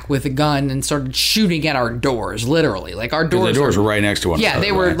came back with a gun and started shooting at our doors, literally. Like, our doors, the doors were right next to one another. Yeah,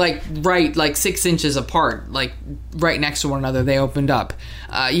 they were like 6 inches apart, like right next to one another. They opened up.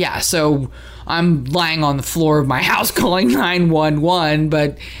 So I'm lying on the floor of my house calling 911,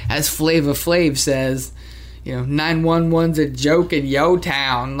 but as Flava Flav says, 911's a joke in Yo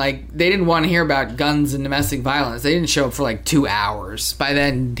Town. Like, they didn't want to hear about guns and domestic violence. They didn't show up for like 2 hours. By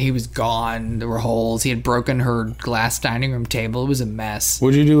then, he was gone. There were holes. He had broken her glass dining room table. It was a mess.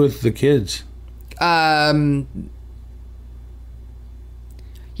 What'd you do with the kids? You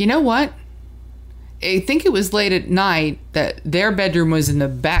know what? I think it was late at night that their bedroom was in the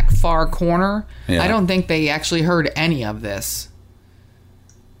back far corner. Yeah. I don't think they actually heard any of this.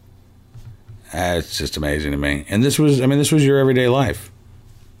 It's just amazing to me. And this was your everyday life.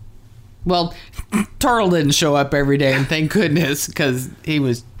 Well, Turtle didn't show up every day, and thank goodness, because he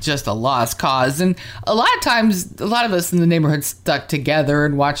was just a lost cause. And a lot of times, a lot of us in the neighborhood stuck together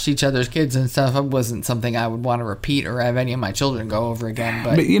and watched each other's kids and stuff. It wasn't something I would want to repeat or have any of my children go over again.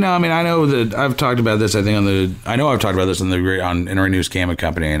 But I know that I've talked about this. I've talked about this on NRA News Cam and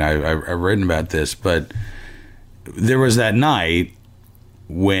Company, and I've written about this. But there was that night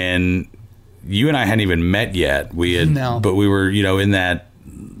when you and I hadn't even met yet. But we were, in that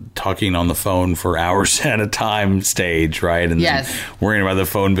talking on the phone for hours at a time stage, right? And then worrying about the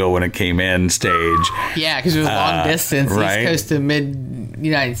phone bill when it came in stage. Yeah, because it was long distance, right? East Coast to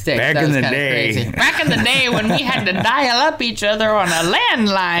mid-United States. Back in the day. Crazy. Back in the day when we had to dial up each other on a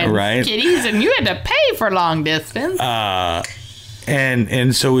landline, right? Kiddies, and you had to pay for long distance.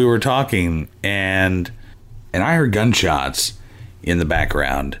 And so we were talking, and I heard gunshots in the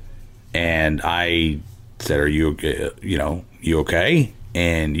background. And I said, "Are you, you okay?"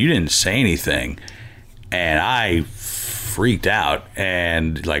 And you didn't say anything. And I freaked out.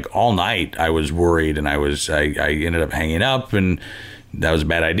 And like all night I was worried, and I ended up hanging up, and that was a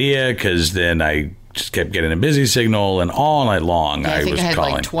bad idea, because then I just kept getting a busy signal, and all night long I think was I had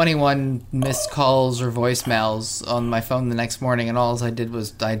calling. like 21 missed calls or voicemails on my phone the next morning, and all I did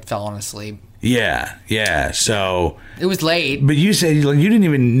was I fell on asleep. Yeah. So it was late. But you said like you didn't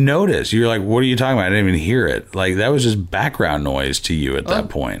even notice. You were like, "What are you talking about?" I didn't even hear it. Like that was just background noise to you at that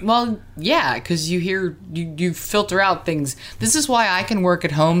point. Well, yeah, because you filter out things. This is why I can work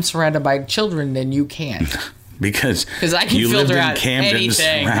at home surrounded by children and you can't. Because I can filter out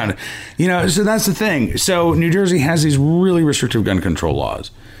anything. So that's the thing. So New Jersey has these really restrictive gun control laws,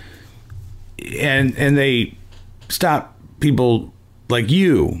 and they stop people like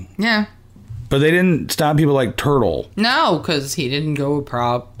you. Yeah. But they didn't stop people like Turtle. No, because he didn't go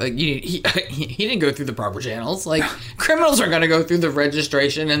he didn't go through the proper channels. Like criminals are going to go through the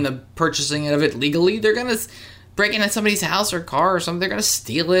registration and the purchasing of it legally. They're going to break into somebody's house or car or something. They're going to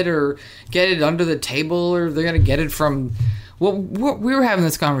steal it or get it under the table, or they're going to get it from. Well, we were having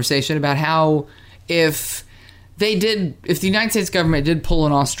this conversation about how if the United States government did pull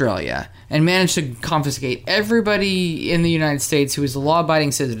in Australia and managed to confiscate everybody in the United States who is a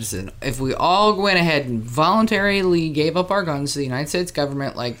law-abiding citizen, if we all went ahead and voluntarily gave up our guns to the United States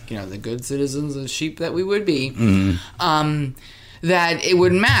government, like, the good citizens and sheep that we would be, that it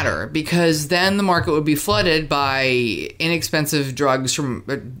wouldn't matter, because then the market would be flooded by inexpensive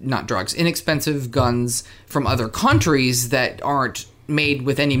inexpensive guns from other countries that aren't made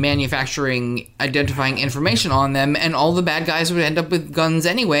with any manufacturing identifying information on them, and all the bad guys would end up with guns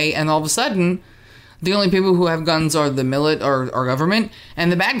anyway, and all of a sudden the only people who have guns are the or government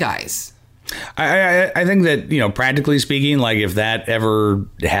and the bad guys. I think that, practically speaking, like if that ever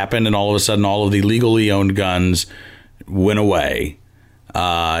happened and all of a sudden all of the legally owned guns went away,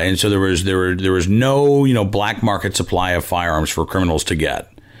 and so there was no black market supply of firearms for criminals to get.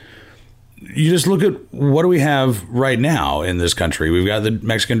 You just look at what do we have right now in this country. We've got the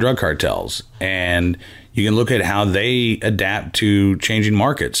Mexican drug cartels, and you can look at how they adapt to changing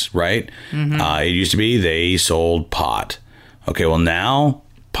markets, right? Mm-hmm. It used to be they sold pot. Okay, well now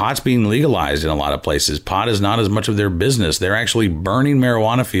pot's being legalized in a lot of places. Pot is not as much of their business. They're actually burning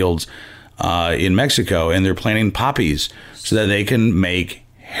marijuana fields in Mexico, and they're planting poppies so that they can make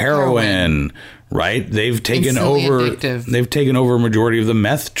heroin. Right? They've taken over a majority of the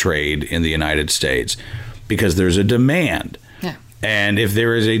meth trade in the United States because there's a demand. Yeah. And if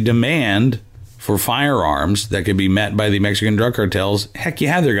there is a demand for firearms that could be met by the Mexican drug cartels, heck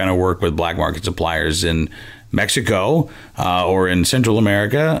yeah, they're going to work with black market suppliers in Mexico or in Central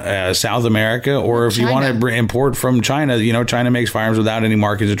America, South America, or if China. You want to import from China, China makes firearms without any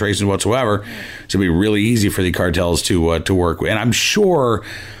markings or traces whatsoever. So it'd be really easy for the cartels to work with. And I'm sure...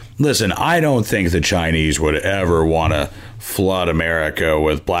 Listen, I don't think the Chinese would ever want to flood America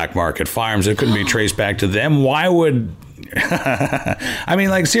with black market firearms. It couldn't be traced back to them. Why would... I mean,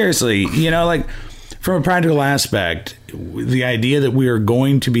 like, seriously, from a practical aspect, the idea that we are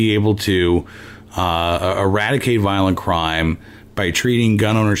going to be able to eradicate violent crime by treating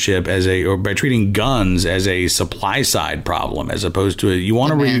gun ownership by treating guns as a supply side problem, as opposed to you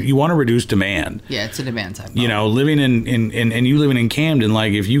want to reduce demand. Yeah, it's a demand side problem. Living in you living in Camden,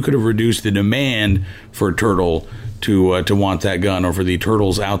 like if you could have reduced the demand for a turtle to want that gun, or for the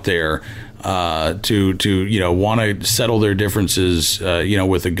turtles out there to want to settle their differences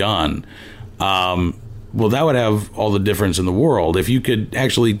with a gun. Well, that would have all the difference in the world if you could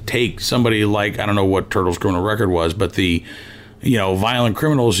actually take somebody like, I don't know what Turtle's criminal record was, but the violent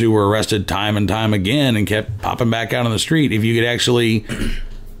criminals who were arrested time and time again and kept popping back out on the street. If you could actually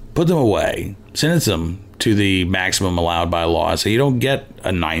put them away, sentence them to the maximum allowed by law, so you don't get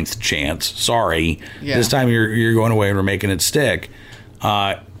a ninth chance. Sorry, This time you're going away and we're making it stick.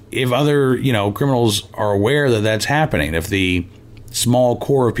 If other criminals are aware that that's happening, if the small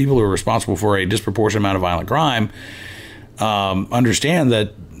core of people who are responsible for a disproportionate amount of violent crime understand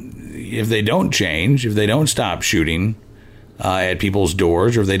that if they don't change, if they don't stop shooting at people's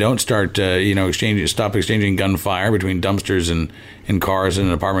doors, or if they don't start, stop exchanging gunfire between dumpsters and cars in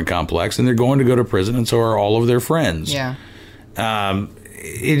an apartment complex, then they're going to go to prison, and so are all of their friends. Yeah.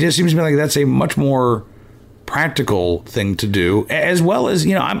 It just seems to me like that's a much more practical thing to do, as well as,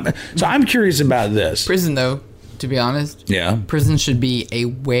 I'm curious about this. Prison, though, to be honest. Yeah. Prison should be a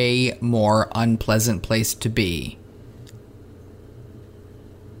way more unpleasant place to be.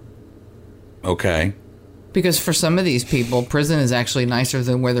 Okay. Because for some of these people, prison is actually nicer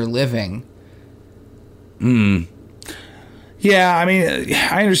than where they're living. Yeah, I mean,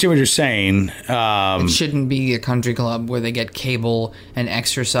 I understand what you're saying. It shouldn't be a country club where they get cable and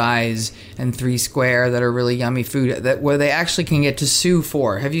exercise and 3 Square that are really yummy food where they actually can get to sue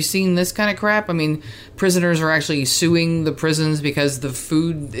for. Have you seen this kind of crap? I mean, prisoners are actually suing the prisons because the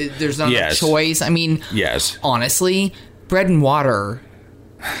food, there's not enough choice. I mean, honestly, bread and water.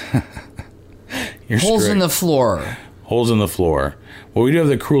 Holes in the floor. Holes in the floor. Well, we do have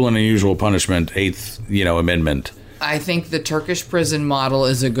the cruel and unusual punishment, 8th, amendment. I think the Turkish prison model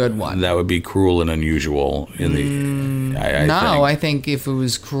is a good one. That would be cruel and unusual. I think if it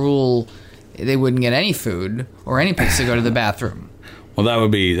was cruel, they wouldn't get any food or any place to go to the bathroom. Well, that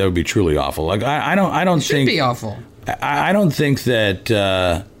would be truly awful. Like I don't think it should be awful. I don't think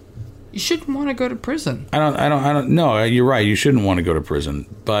that you shouldn't want to go to prison. I don't. No, you're right. You shouldn't want to go to prison.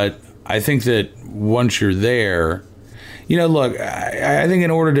 But I think that once you're there, look, I think in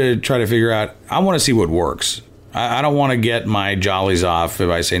order to try to figure out, I want to see what works. I don't want to get my jollies off if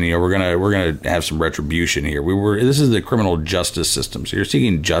I say, we're gonna have some retribution here. This is the criminal justice system, so you're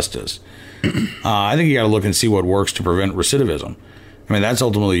seeking justice. I think you got to look and see what works to prevent recidivism. I mean, that's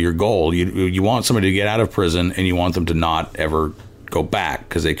ultimately your goal. You want somebody to get out of prison, and you want them to not ever go back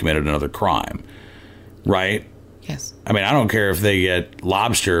because they committed another crime, right? Yes. I mean, I don't care if they get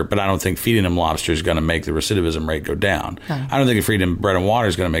lobster, but I don't think feeding them lobster is going to make the recidivism rate go down. No. I don't think if feeding them bread and water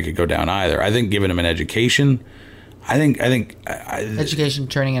is going to make it go down either. I think giving them an education, education,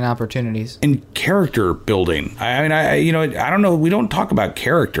 training, and opportunities, and character building. I don't know. We don't talk about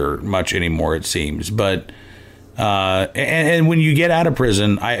character much anymore, it seems, but and when you get out of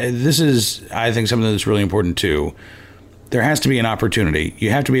prison, this is, I think, something that's really important too. There has to be an opportunity.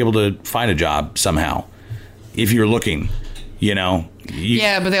 You have to be able to find a job somehow. If you're looking,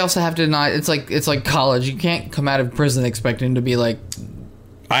 yeah, but they also have to not. It's like college. You can't come out of prison expecting to be like.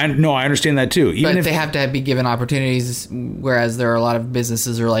 I understand that too. Even if they have to be given opportunities, whereas there are a lot of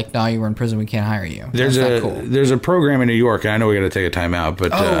businesses that are like, no, you were in prison, we can't hire you. There's a program in New York, and I know we got to take a time out,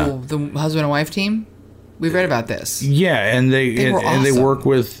 but the husband and wife team. We read about this. Yeah, and they work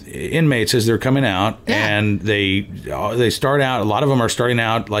with inmates as they're coming out, and they start out. A lot of them are starting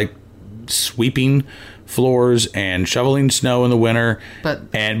out like sweeping floors and shoveling snow in the winter,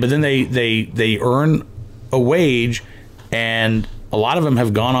 but then they earn a wage, and a lot of them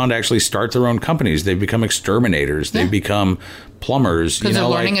have gone on to actually start their own companies. They've become exterminators. They've become plumbers. Because they're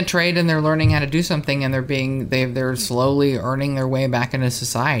learning a trade and they're learning how to do something, and they're slowly earning their way back into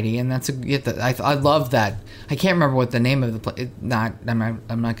society. And I love that. I can't remember what the name of the place.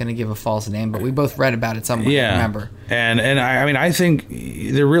 I'm not going to give a false name, but we both read about it somewhere. Yeah, I remember. And I think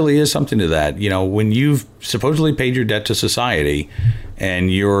there really is something to that. When you've supposedly paid your debt to society,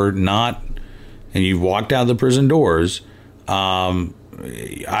 and you're not, and you've walked out the prison doors. I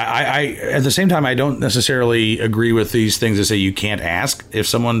at the same time, I don't necessarily agree with these things that say you can't ask if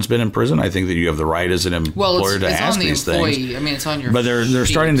someone's been in prison. I think that you have the right as an employer to ask these things. I mean, it's on your. But they're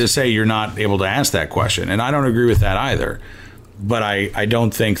starting to say you're not able to ask that question, and I don't agree with that either. But I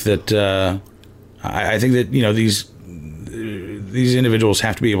don't think that I think that these individuals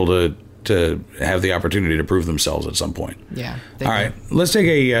have to be able to have the opportunity to prove themselves at some point. Yeah. All right. Let's take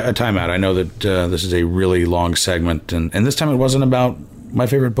a timeout. I know that this is a really long segment, and this time it wasn't about my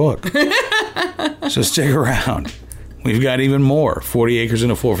favorite book. So stick around. We've got even more 40 Acres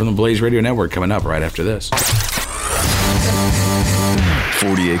and a Fool from the Blaze Radio Network coming up right after this.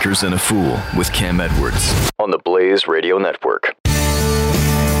 40 Acres and a Fool with Cam Edwards on the Blaze Radio Network.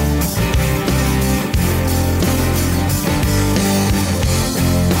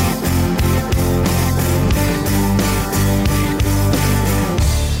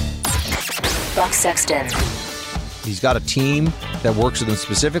 Buck Sexton. He's got a team that works with him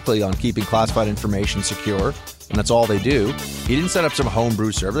specifically on keeping classified information secure, and that's all they do. He didn't set up some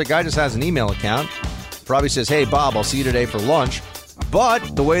homebrew server. The guy just has an email account. Probably says, hey, Bob, I'll see you today for lunch.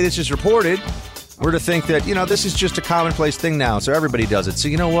 But the way this is reported, we're to think that, this is just a commonplace thing now, so everybody does it. So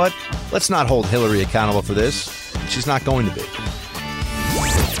you know what? Let's not hold Hillary accountable for this. She's not going to be.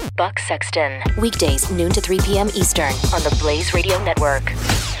 Buck Sexton. Weekdays, noon to 3 p.m. Eastern on the Blaze Radio Network.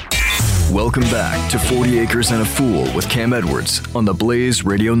 Welcome back to 40 Acres and a Fool with Cam Edwards on the Blaze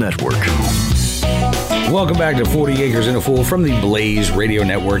Radio Network. Welcome back to 40 Acres and a Fool from the Blaze Radio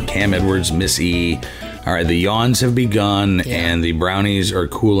Network. Cam Edwards, Miss E. All right, the yawns have begun, and the brownies are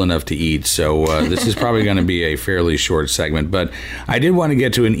cool enough to eat, so this is probably going to be a fairly short segment. But I did want to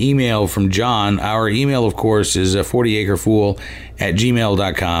get to an email from John. Our email, of course, is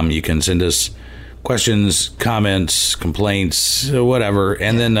 40acrefool@gmail.com. You can send us questions, comments, complaints, whatever.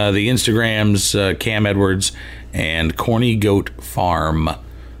 And then the Instagrams, Cam Edwards and Corny Goat Farm.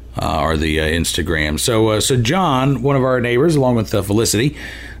 or the Instagram. So John, one of our neighbors, along with Felicity,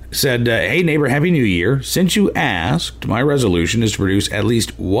 said, hey, neighbor, Happy New Year. Since you asked, my resolution is to produce at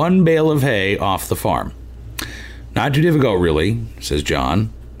least one bale of hay off the farm. Not too difficult, really, says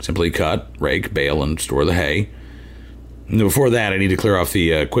John. Simply cut, rake, bale, and store the hay. And before that, I need to clear off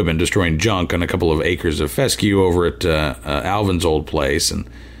the equipment destroying junk on a couple of acres of fescue over at Alvin's old place. And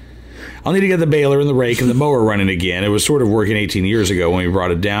I'll need to get the baler and the rake and the mower running again. It was sort of working 18 years ago when we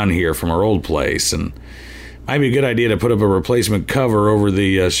brought it down here from our old place. And might be a good idea to put up a replacement cover over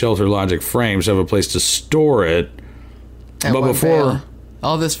the Shelter Logic frame so I have a place to store it. But before...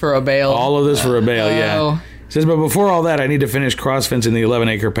 All this for a bale? All of this for a bale, yeah. He says, but before all that, I need to finish cross-fencing the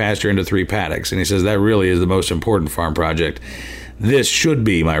 11-acre pasture into 3 paddocks. And he says, that really is the most important farm project. This should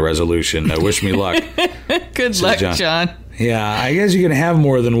be my resolution. Wish me luck. Good luck, John. Yeah, I guess you can have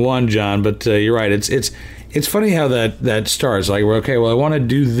more than one, John, but you're right. It's funny how that starts. Like, okay, well, I want to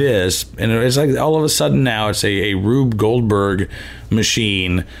do this. And it's like all of a sudden now it's a Rube Goldberg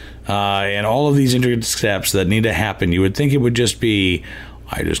machine and all of these intricate steps that need to happen. You would think it would just be...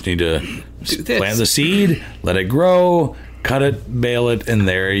 I just need to plant the seed, let it grow, cut it, bale it, and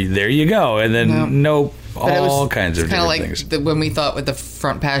there you go. And then all kinds of different things. Kind of like when we thought with the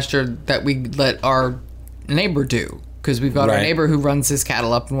front pasture that we let our neighbor do, because we've got our neighbor who runs his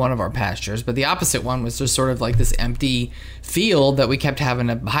cattle up in one of our pastures. But the opposite one was just sort of like this empty field that we kept having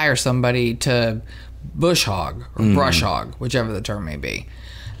to hire somebody to bush hog or brush hog, whichever the term may be.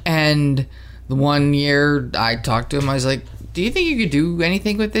 And the one year I talked to him, I was like, do you think you could do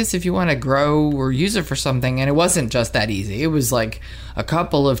anything with this if you want to grow or use it for something? And it wasn't just that easy. It was like a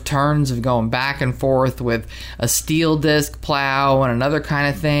couple of turns of going back and forth with a steel disc plow and another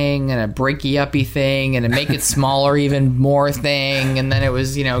kind of thing and a breaky-uppy thing and a make it smaller even more thing. And then it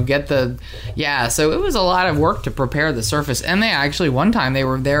was, so it was a lot of work to prepare the surface. And they actually, one time they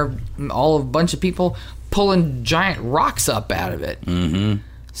were there, a bunch of people pulling giant rocks up out of it. Mm-hmm.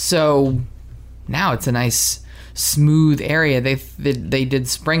 So now it's a nice... smooth area. They did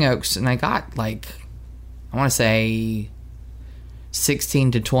spring oaks, and I got I want to say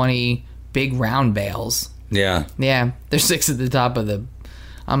 16 to 20 big round bales. Yeah. There's 6 at the top of the...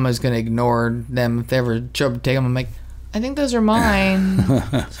 I'm just gonna ignore them if they ever show up to take them. I'm like, I think those are mine.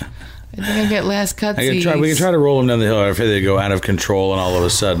 I think I get last cutsies. We can try to roll them down the hill if they go out of control and all of a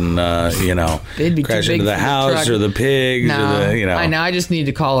sudden, they'd be crash into the house or the pigs or the, I know. I just need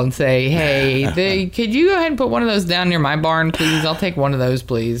to call and say, hey, could you go ahead and put one of those down near my barn, please? I'll take one of those,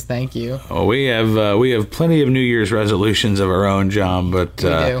 please. Thank you. Oh, we have plenty of New Year's resolutions of our own, John, but we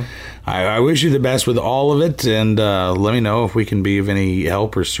do. I wish you the best with all of it, and let me know if we can be of any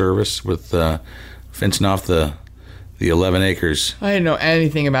help or service with fencing off the 11 acres. I didn't know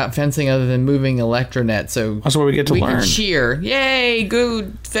anything about fencing other than moving Electronet, so that's what we get to learn. We can cheer. Yay,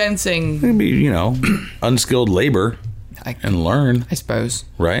 good fencing. It can be, unskilled labor and learn. I suppose.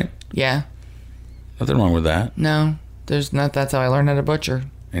 Right? Yeah. Nothing wrong with that. No, there's not. That's how I learned how to butcher.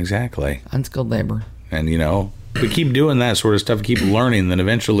 Exactly. Unskilled labor. And, if we keep doing that sort of stuff, keep learning, then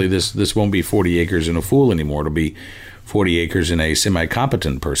eventually this won't be 40 acres in a fool anymore. It'll be 40 acres in a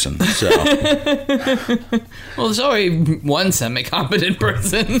semi-competent person. So, well, there's always one semi-competent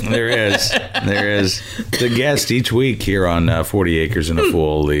person. There is. The guest each week here on 40 Acres in a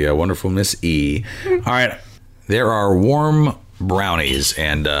Fool, the wonderful Miss E. All right, there are warm brownies,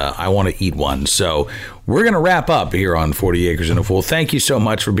 and I want to eat one. So we're going to wrap up here on 40 Acres in a Fool. Thank you so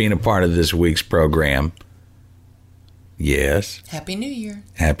much for being a part of this week's program. Yes. Happy New Year.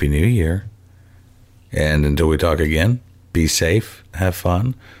 Happy New Year. And until we talk again, be safe, have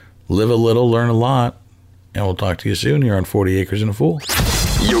fun, live a little, learn a lot, and we'll talk to you soon here on 40 Acres and a Fool.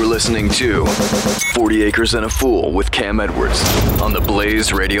 You're listening to 40 Acres and a Fool with Cam Edwards on the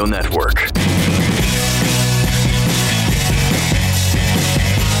Blaze Radio Network.